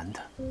利用完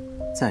他，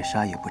再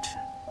杀也不迟。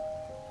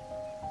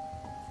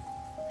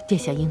殿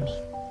下英明。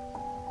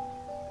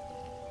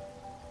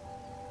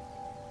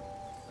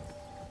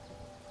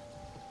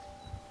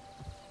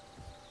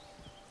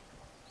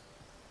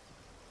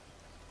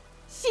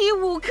夕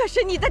雾可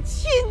是你的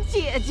亲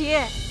姐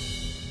姐，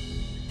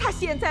她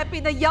现在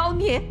被那妖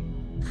孽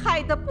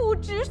害得不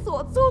知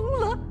所踪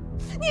了。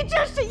你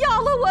这是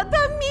要了我的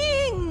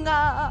命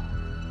啊！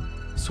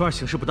孙儿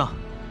行事不当，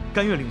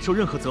甘愿领受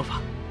任何责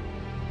罚。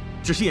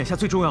只是眼下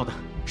最重要的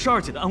是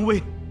二姐的安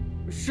危。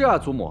是啊，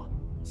祖母，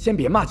先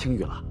别骂青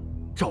羽了，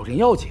找人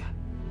要紧。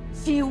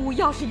夕雾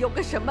要是有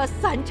个什么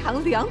三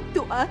长两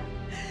短，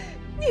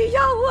你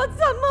要我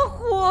怎么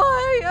活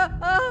呀？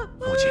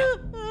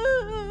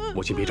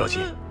母亲别着急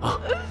啊。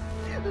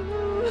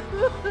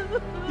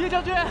叶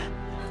将军，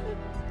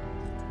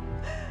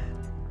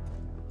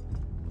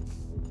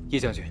叶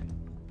将军。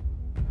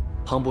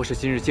庞博士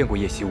今日见过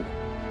叶夕雾。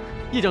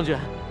叶将军，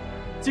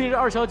今日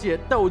二小姐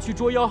带我去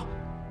捉妖，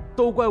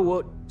都怪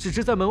我只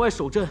是在门外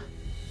守阵。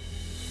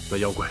那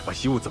妖怪把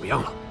夕雾怎么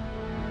样了？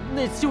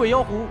那7尾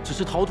妖狐只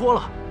是逃脱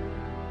了，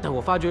但我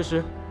发觉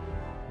时，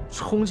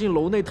冲进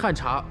楼内探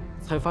查，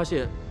才发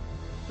现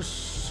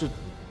是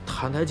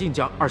澹台烬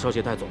将二小姐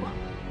带走了。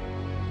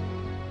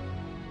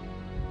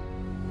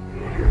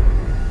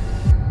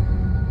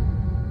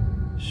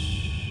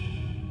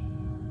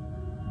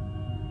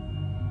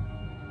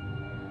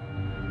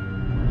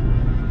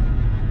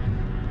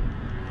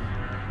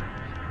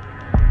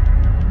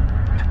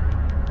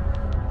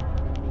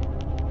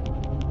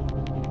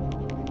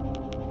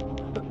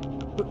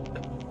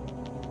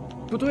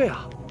不对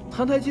啊，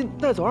澹台烬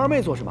带走二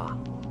妹做什么？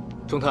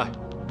正太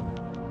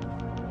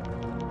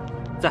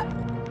在，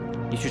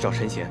你去找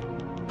陈贤，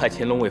派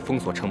乾隆卫封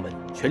锁城门，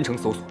全城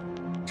搜索。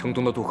城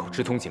东的渡口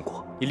直通景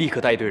国，你立刻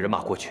带一队人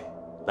马过去，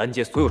拦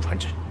截所有船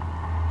只。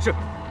是。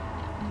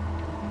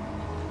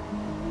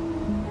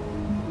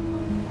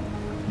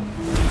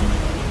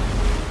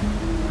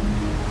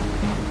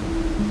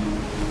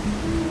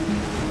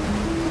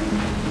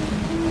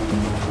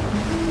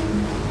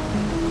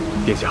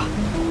殿下，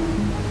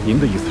您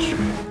的意思是，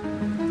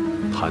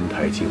澹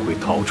台烬会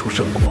逃出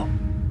圣国？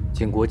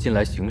景国近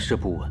来形势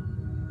不稳，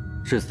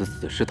致使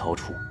死尸逃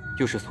出，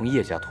又是从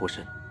叶家脱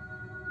身，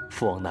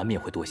父王难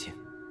免会多心。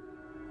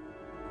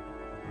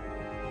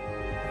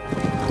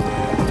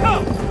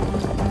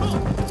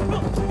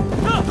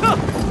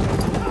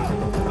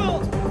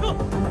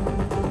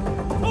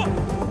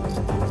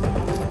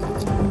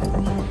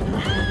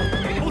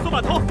封锁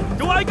码头，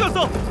由挨个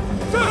搜。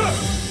是。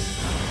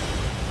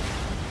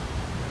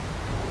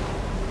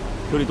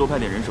这里多派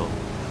点人手，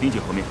盯紧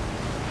河面。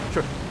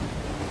是。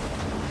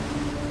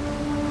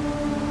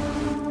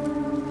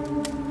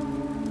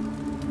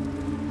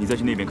你再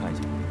去那边看一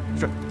下。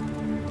是。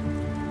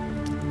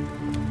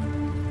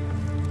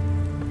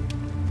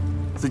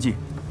司机，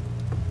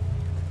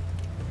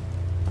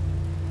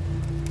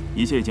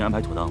一切已经安排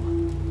妥当了。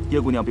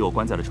叶姑娘被我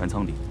关在了船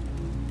舱里，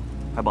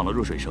还绑了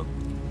热水绳，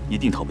一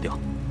定逃不掉。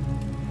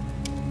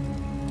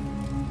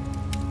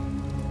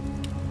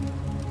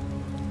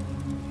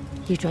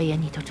一转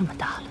眼你都这么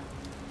大了，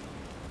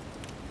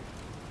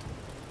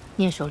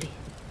念首领，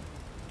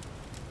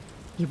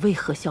你为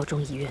何效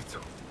忠夷越族？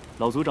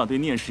老族长对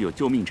念氏有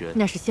救命之恩，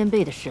那是先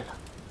辈的事了。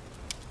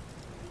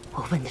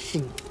我问的是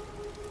你，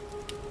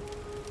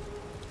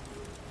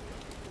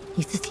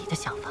你自己的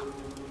想法。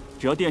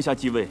只要殿下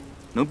继位，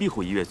能庇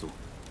护夷越族，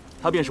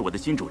他便是我的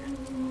新主人。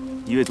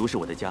夷越族是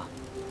我的家，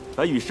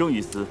白羽生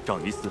于斯，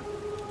长于斯，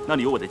那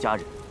里有我的家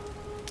人。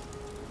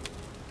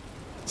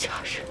家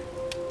人。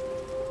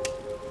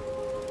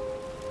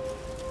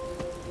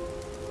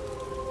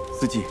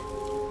司机，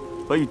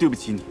白羽对不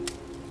起你。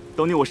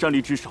当年我擅离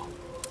职守，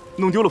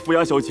弄丢了扶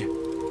摇小姐。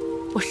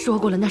我说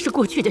过了，那是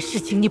过去的事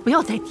情，你不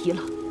要再提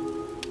了。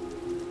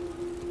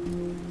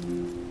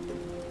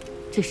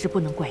这事不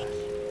能怪你，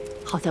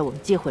好在我们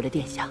接回了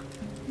殿下。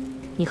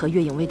你和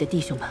岳影卫的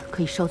弟兄们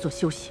可以稍作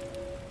休息，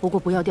不过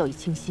不要掉以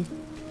轻心。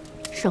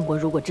圣国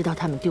如果知道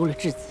他们丢了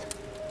质子，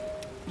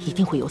一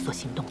定会有所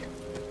行动的。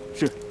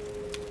是。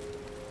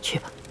去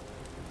吧。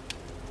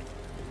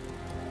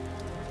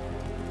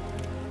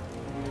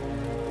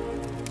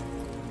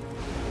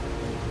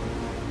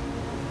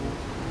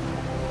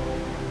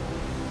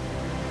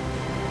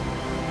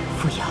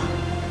扶摇，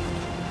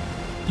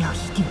娘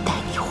一定带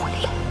你回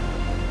来。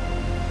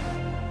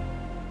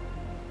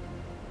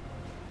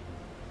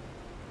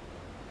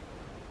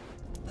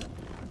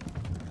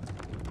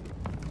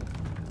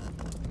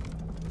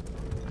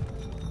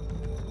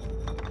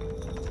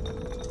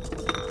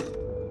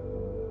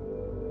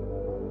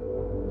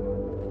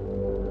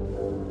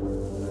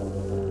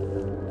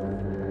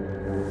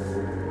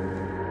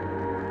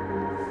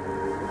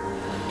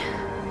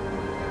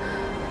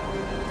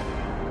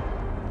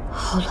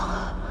好冷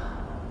啊！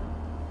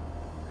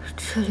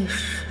这里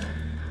是……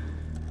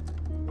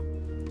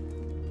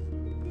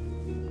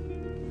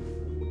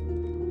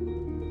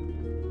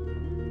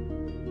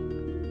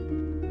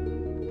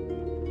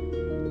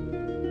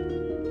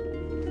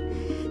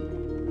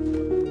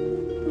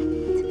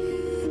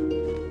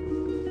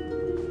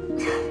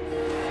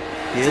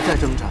别再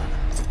挣扎了，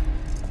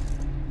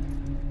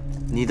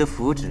你的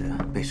符纸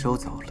被收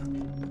走了。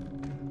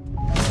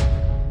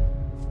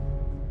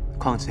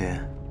况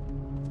且，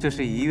这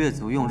是夷越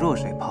族用弱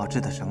水炮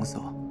制的绳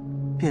索。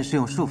便是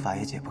用术法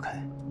也解不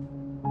开。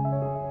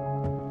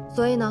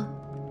所以呢，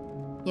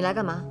你来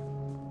干嘛？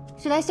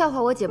是来笑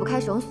话我解不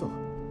开绳索，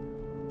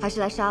还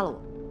是来杀了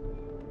我？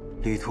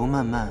旅途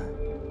漫漫，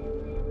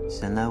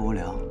闲来无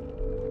聊，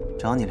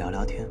找你聊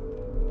聊天。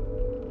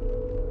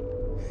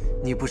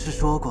你不是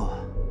说过，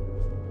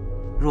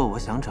若我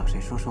想找谁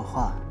说说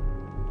话，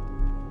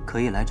可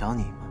以来找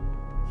你吗？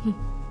哼，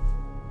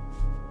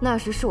那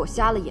时是我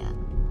瞎了眼。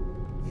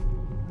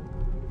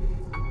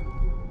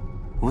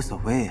无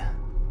所谓啊。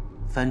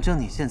反正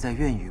你现在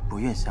愿与不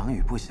愿，想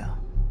与不想，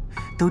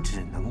都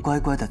只能乖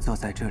乖地坐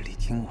在这里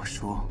听我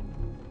说。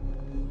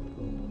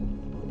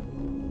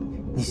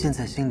你现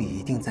在心里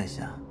一定在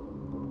想：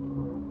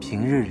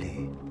平日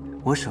里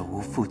我手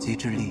无缚鸡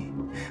之力，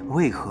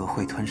为何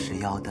会吞噬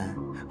妖丹？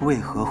为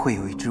何会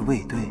有一支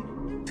卫队？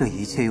这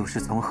一切又是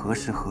从何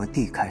时何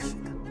地开始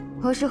的？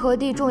何时何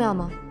地重要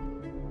吗？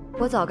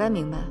我早该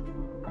明白，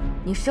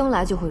你生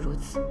来就会如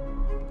此，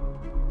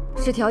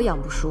是条养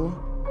不熟、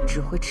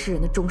只会吃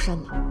人的中山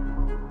狼。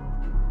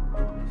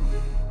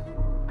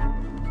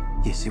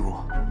叶希雾，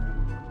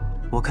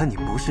我看你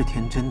不是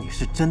天真，你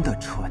是真的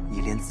蠢，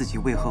你连自己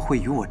为何会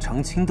与我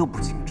成亲都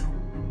不清楚。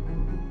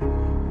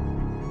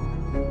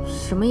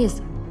什么意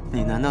思？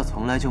你难道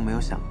从来就没有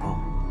想过，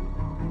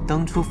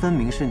当初分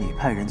明是你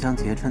派人将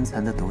劫春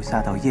残的毒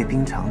下到叶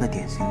冰长的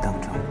点心当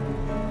中，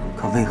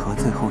可为何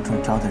最后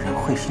中招的人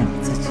会是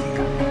你自己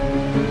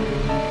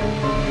呀？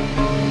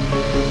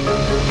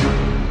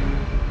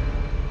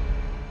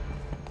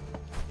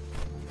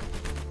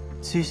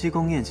七夕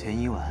宫宴前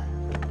一晚，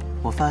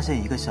我发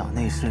现一个小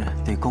内侍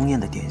对宫宴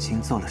的点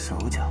心做了手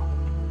脚。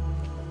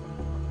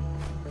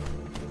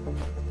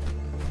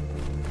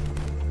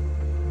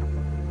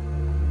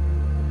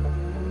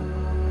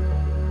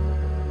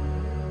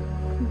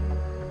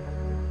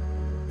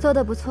做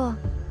得不错。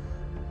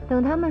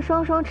等他们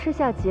双双吃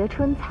下劫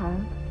春蚕，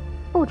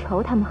不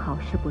求他们好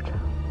事不成。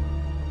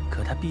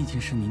可她毕竟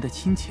是您的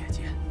亲姐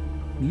姐，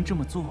您这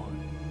么做，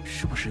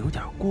是不是有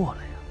点过了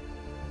呀？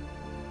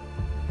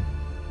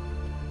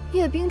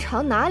叶冰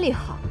裳哪里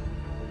好？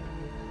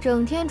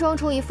整天装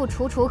出一副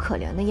楚楚可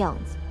怜的样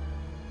子，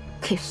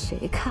给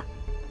谁看？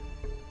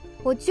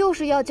我就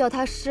是要叫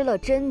他施了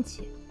贞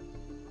洁，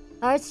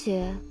而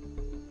且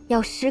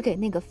要施给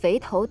那个肥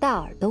头大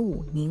耳的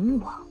武宁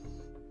王，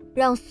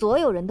让所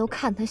有人都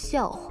看他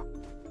笑话，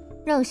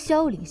让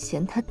萧凛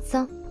嫌他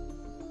脏，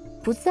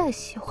不再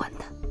喜欢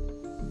他。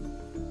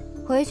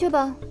回去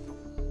吧，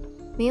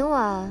明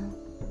晚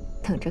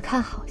等着看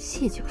好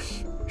戏就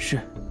是。是。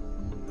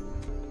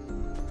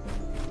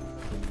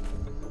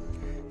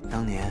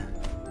当年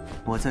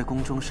我在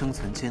宫中生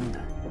存艰难，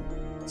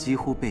几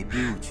乎被逼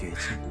入绝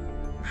境。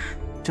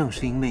正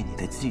是因为你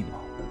的计谋，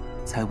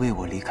才为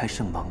我离开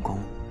圣王宫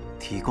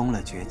提供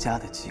了绝佳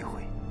的机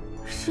会。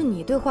是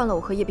你兑换了我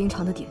和叶冰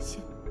裳的点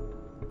心，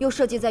又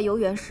设计在游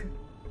园时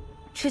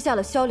吃下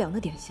了萧良的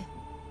点心。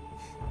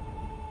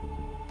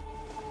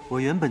我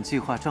原本计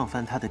划撞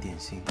翻他的点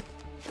心，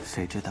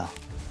谁知道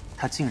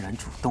他竟然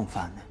主动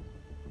发难，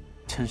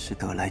真是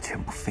得来全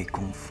不费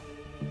工夫。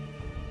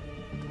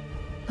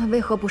那为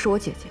何不是我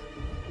姐姐？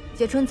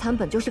劫春蚕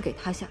本就是给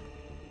她下的。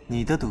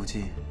你的赌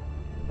计，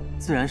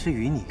自然是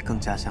与你更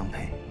加相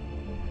配。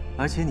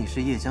而且你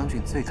是叶将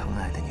军最疼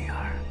爱的女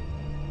儿，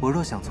我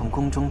若想从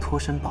宫中脱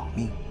身保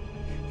命，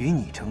与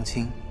你成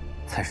亲，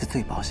才是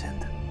最保险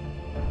的。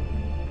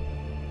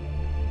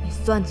你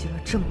算计了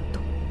这么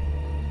多，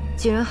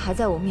竟然还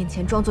在我面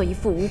前装作一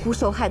副无辜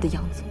受害的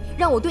样子，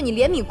让我对你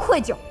怜悯愧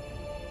疚。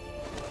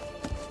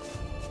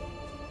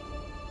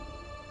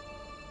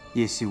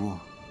叶夕雾，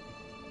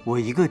我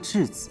一个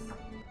质子，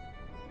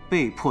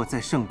被迫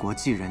在圣国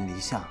寄人篱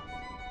下，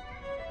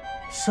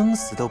生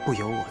死都不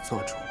由我做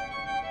主，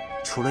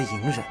除了隐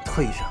忍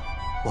退让，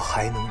我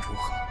还能如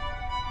何？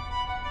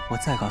我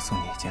再告诉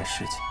你一件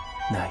事情，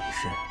那一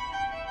日，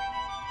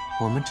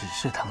我们只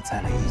是躺在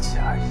了一起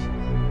而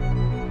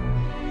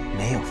已，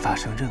没有发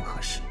生任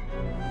何事。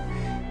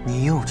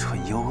你又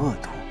蠢又恶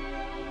毒，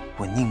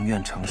我宁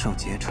愿承受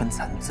劫春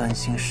蚕钻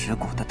心蚀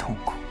骨的痛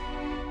苦，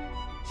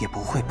也不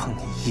会碰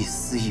你一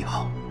丝一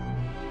毫。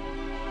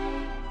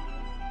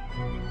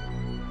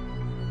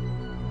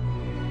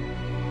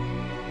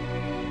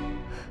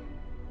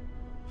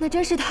那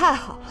真是太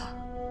好了，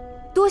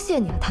多谢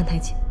你啊，澹台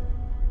烬。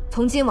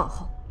从今往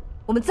后，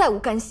我们再无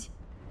干系。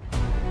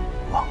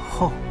往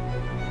后？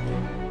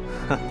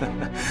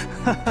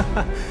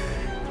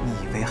你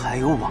以为还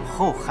有往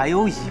后，还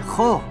有以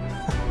后？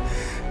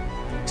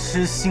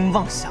痴心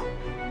妄想！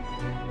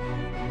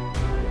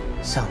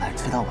向来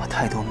知道我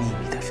太多秘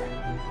密的人，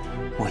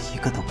我一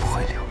个都不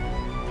会留。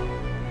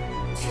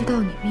知道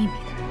你秘密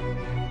的人，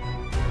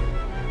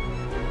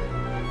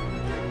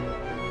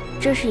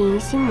这是迎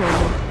新魔物。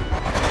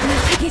你要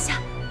害殿下！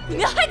你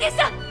们要害殿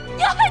下！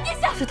你要害殿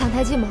下！是澹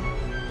台烬吗？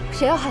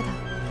谁要害他？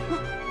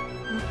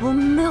我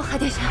没有害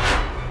殿下。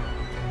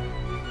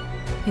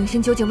迎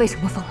新究竟为什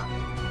么疯了？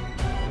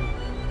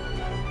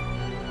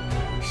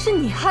是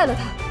你害了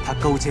他。他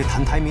勾结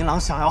澹台明郎，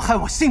想要害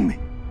我性命，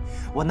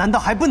我难道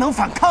还不能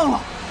反抗了？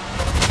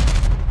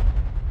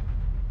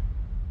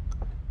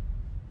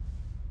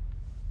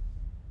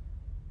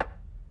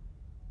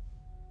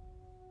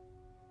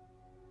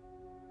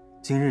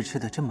今日吃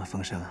得这么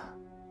丰盛啊！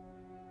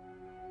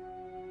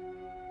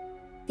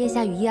殿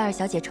下与叶二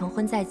小姐成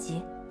婚在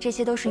即，这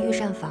些都是御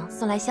膳房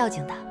送来孝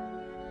敬的。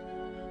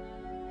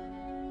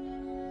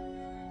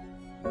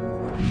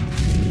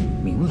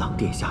明朗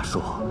殿下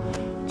说，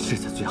世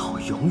子最好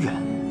永远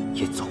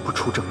也走不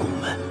出这宫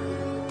门。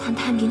澹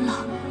台明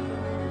郎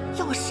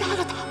要我杀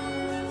了他？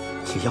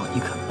只要你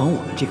肯帮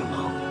我们这个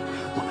忙，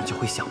我们就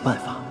会想办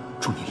法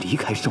助你离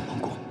开圣王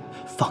宫，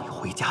放你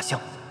回家乡。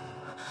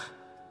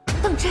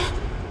当真？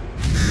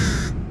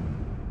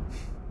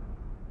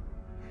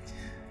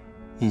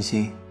尹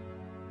熙，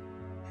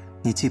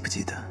你记不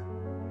记得，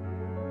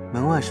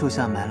门外树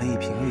下埋了一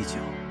瓶御酒，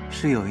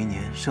是有一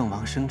年圣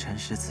王生辰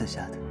时赐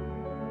下的，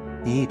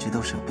你一直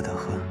都舍不得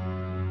喝，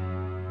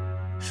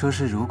说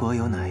是如果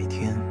有哪一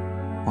天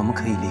我们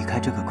可以离开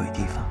这个鬼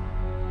地方，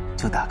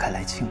就打开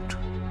来庆祝。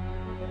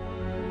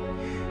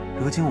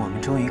如今我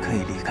们终于可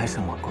以离开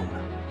圣王宫了，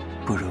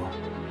不如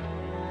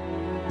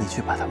你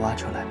去把它挖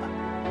出来吧。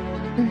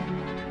嗯。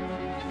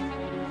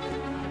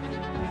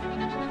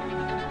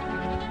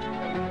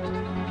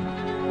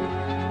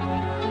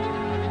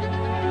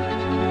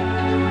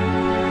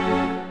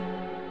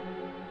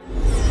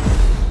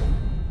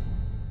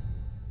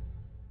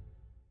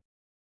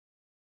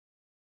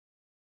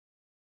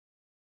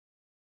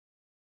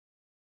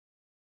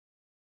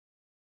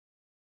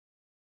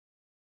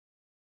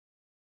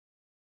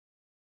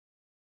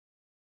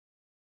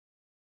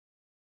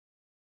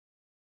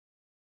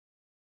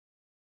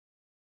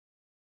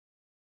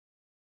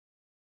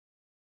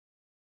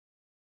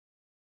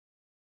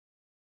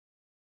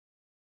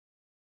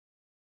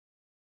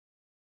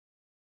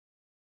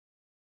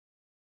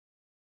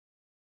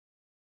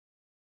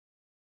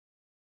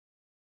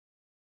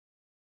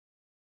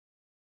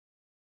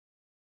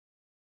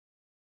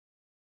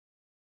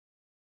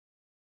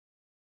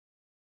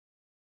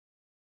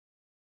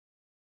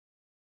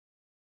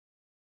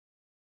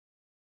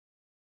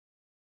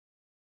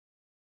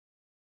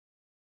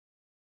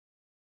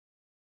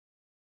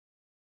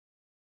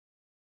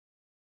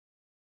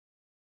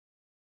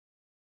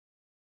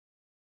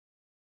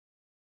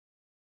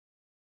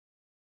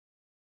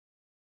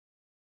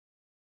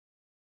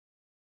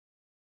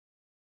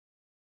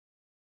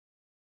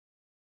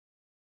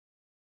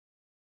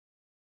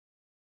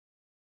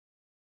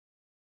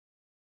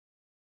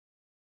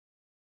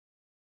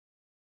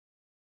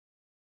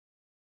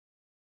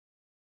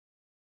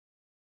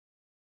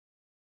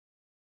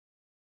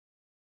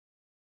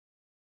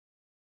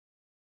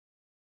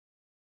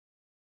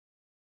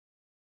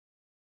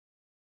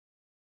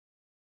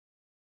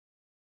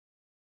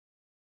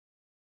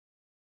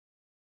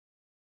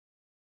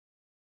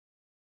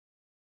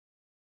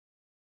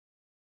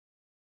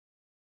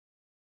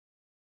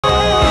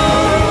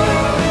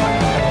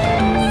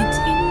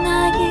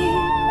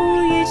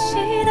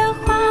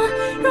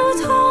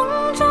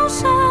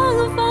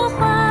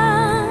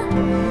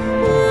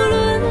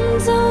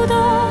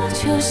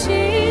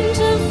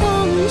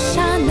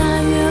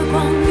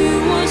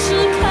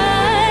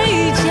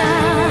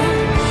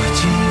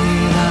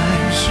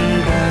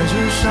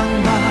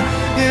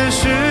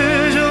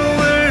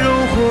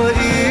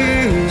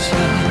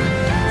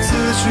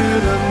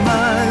了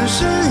满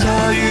身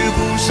雅与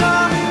不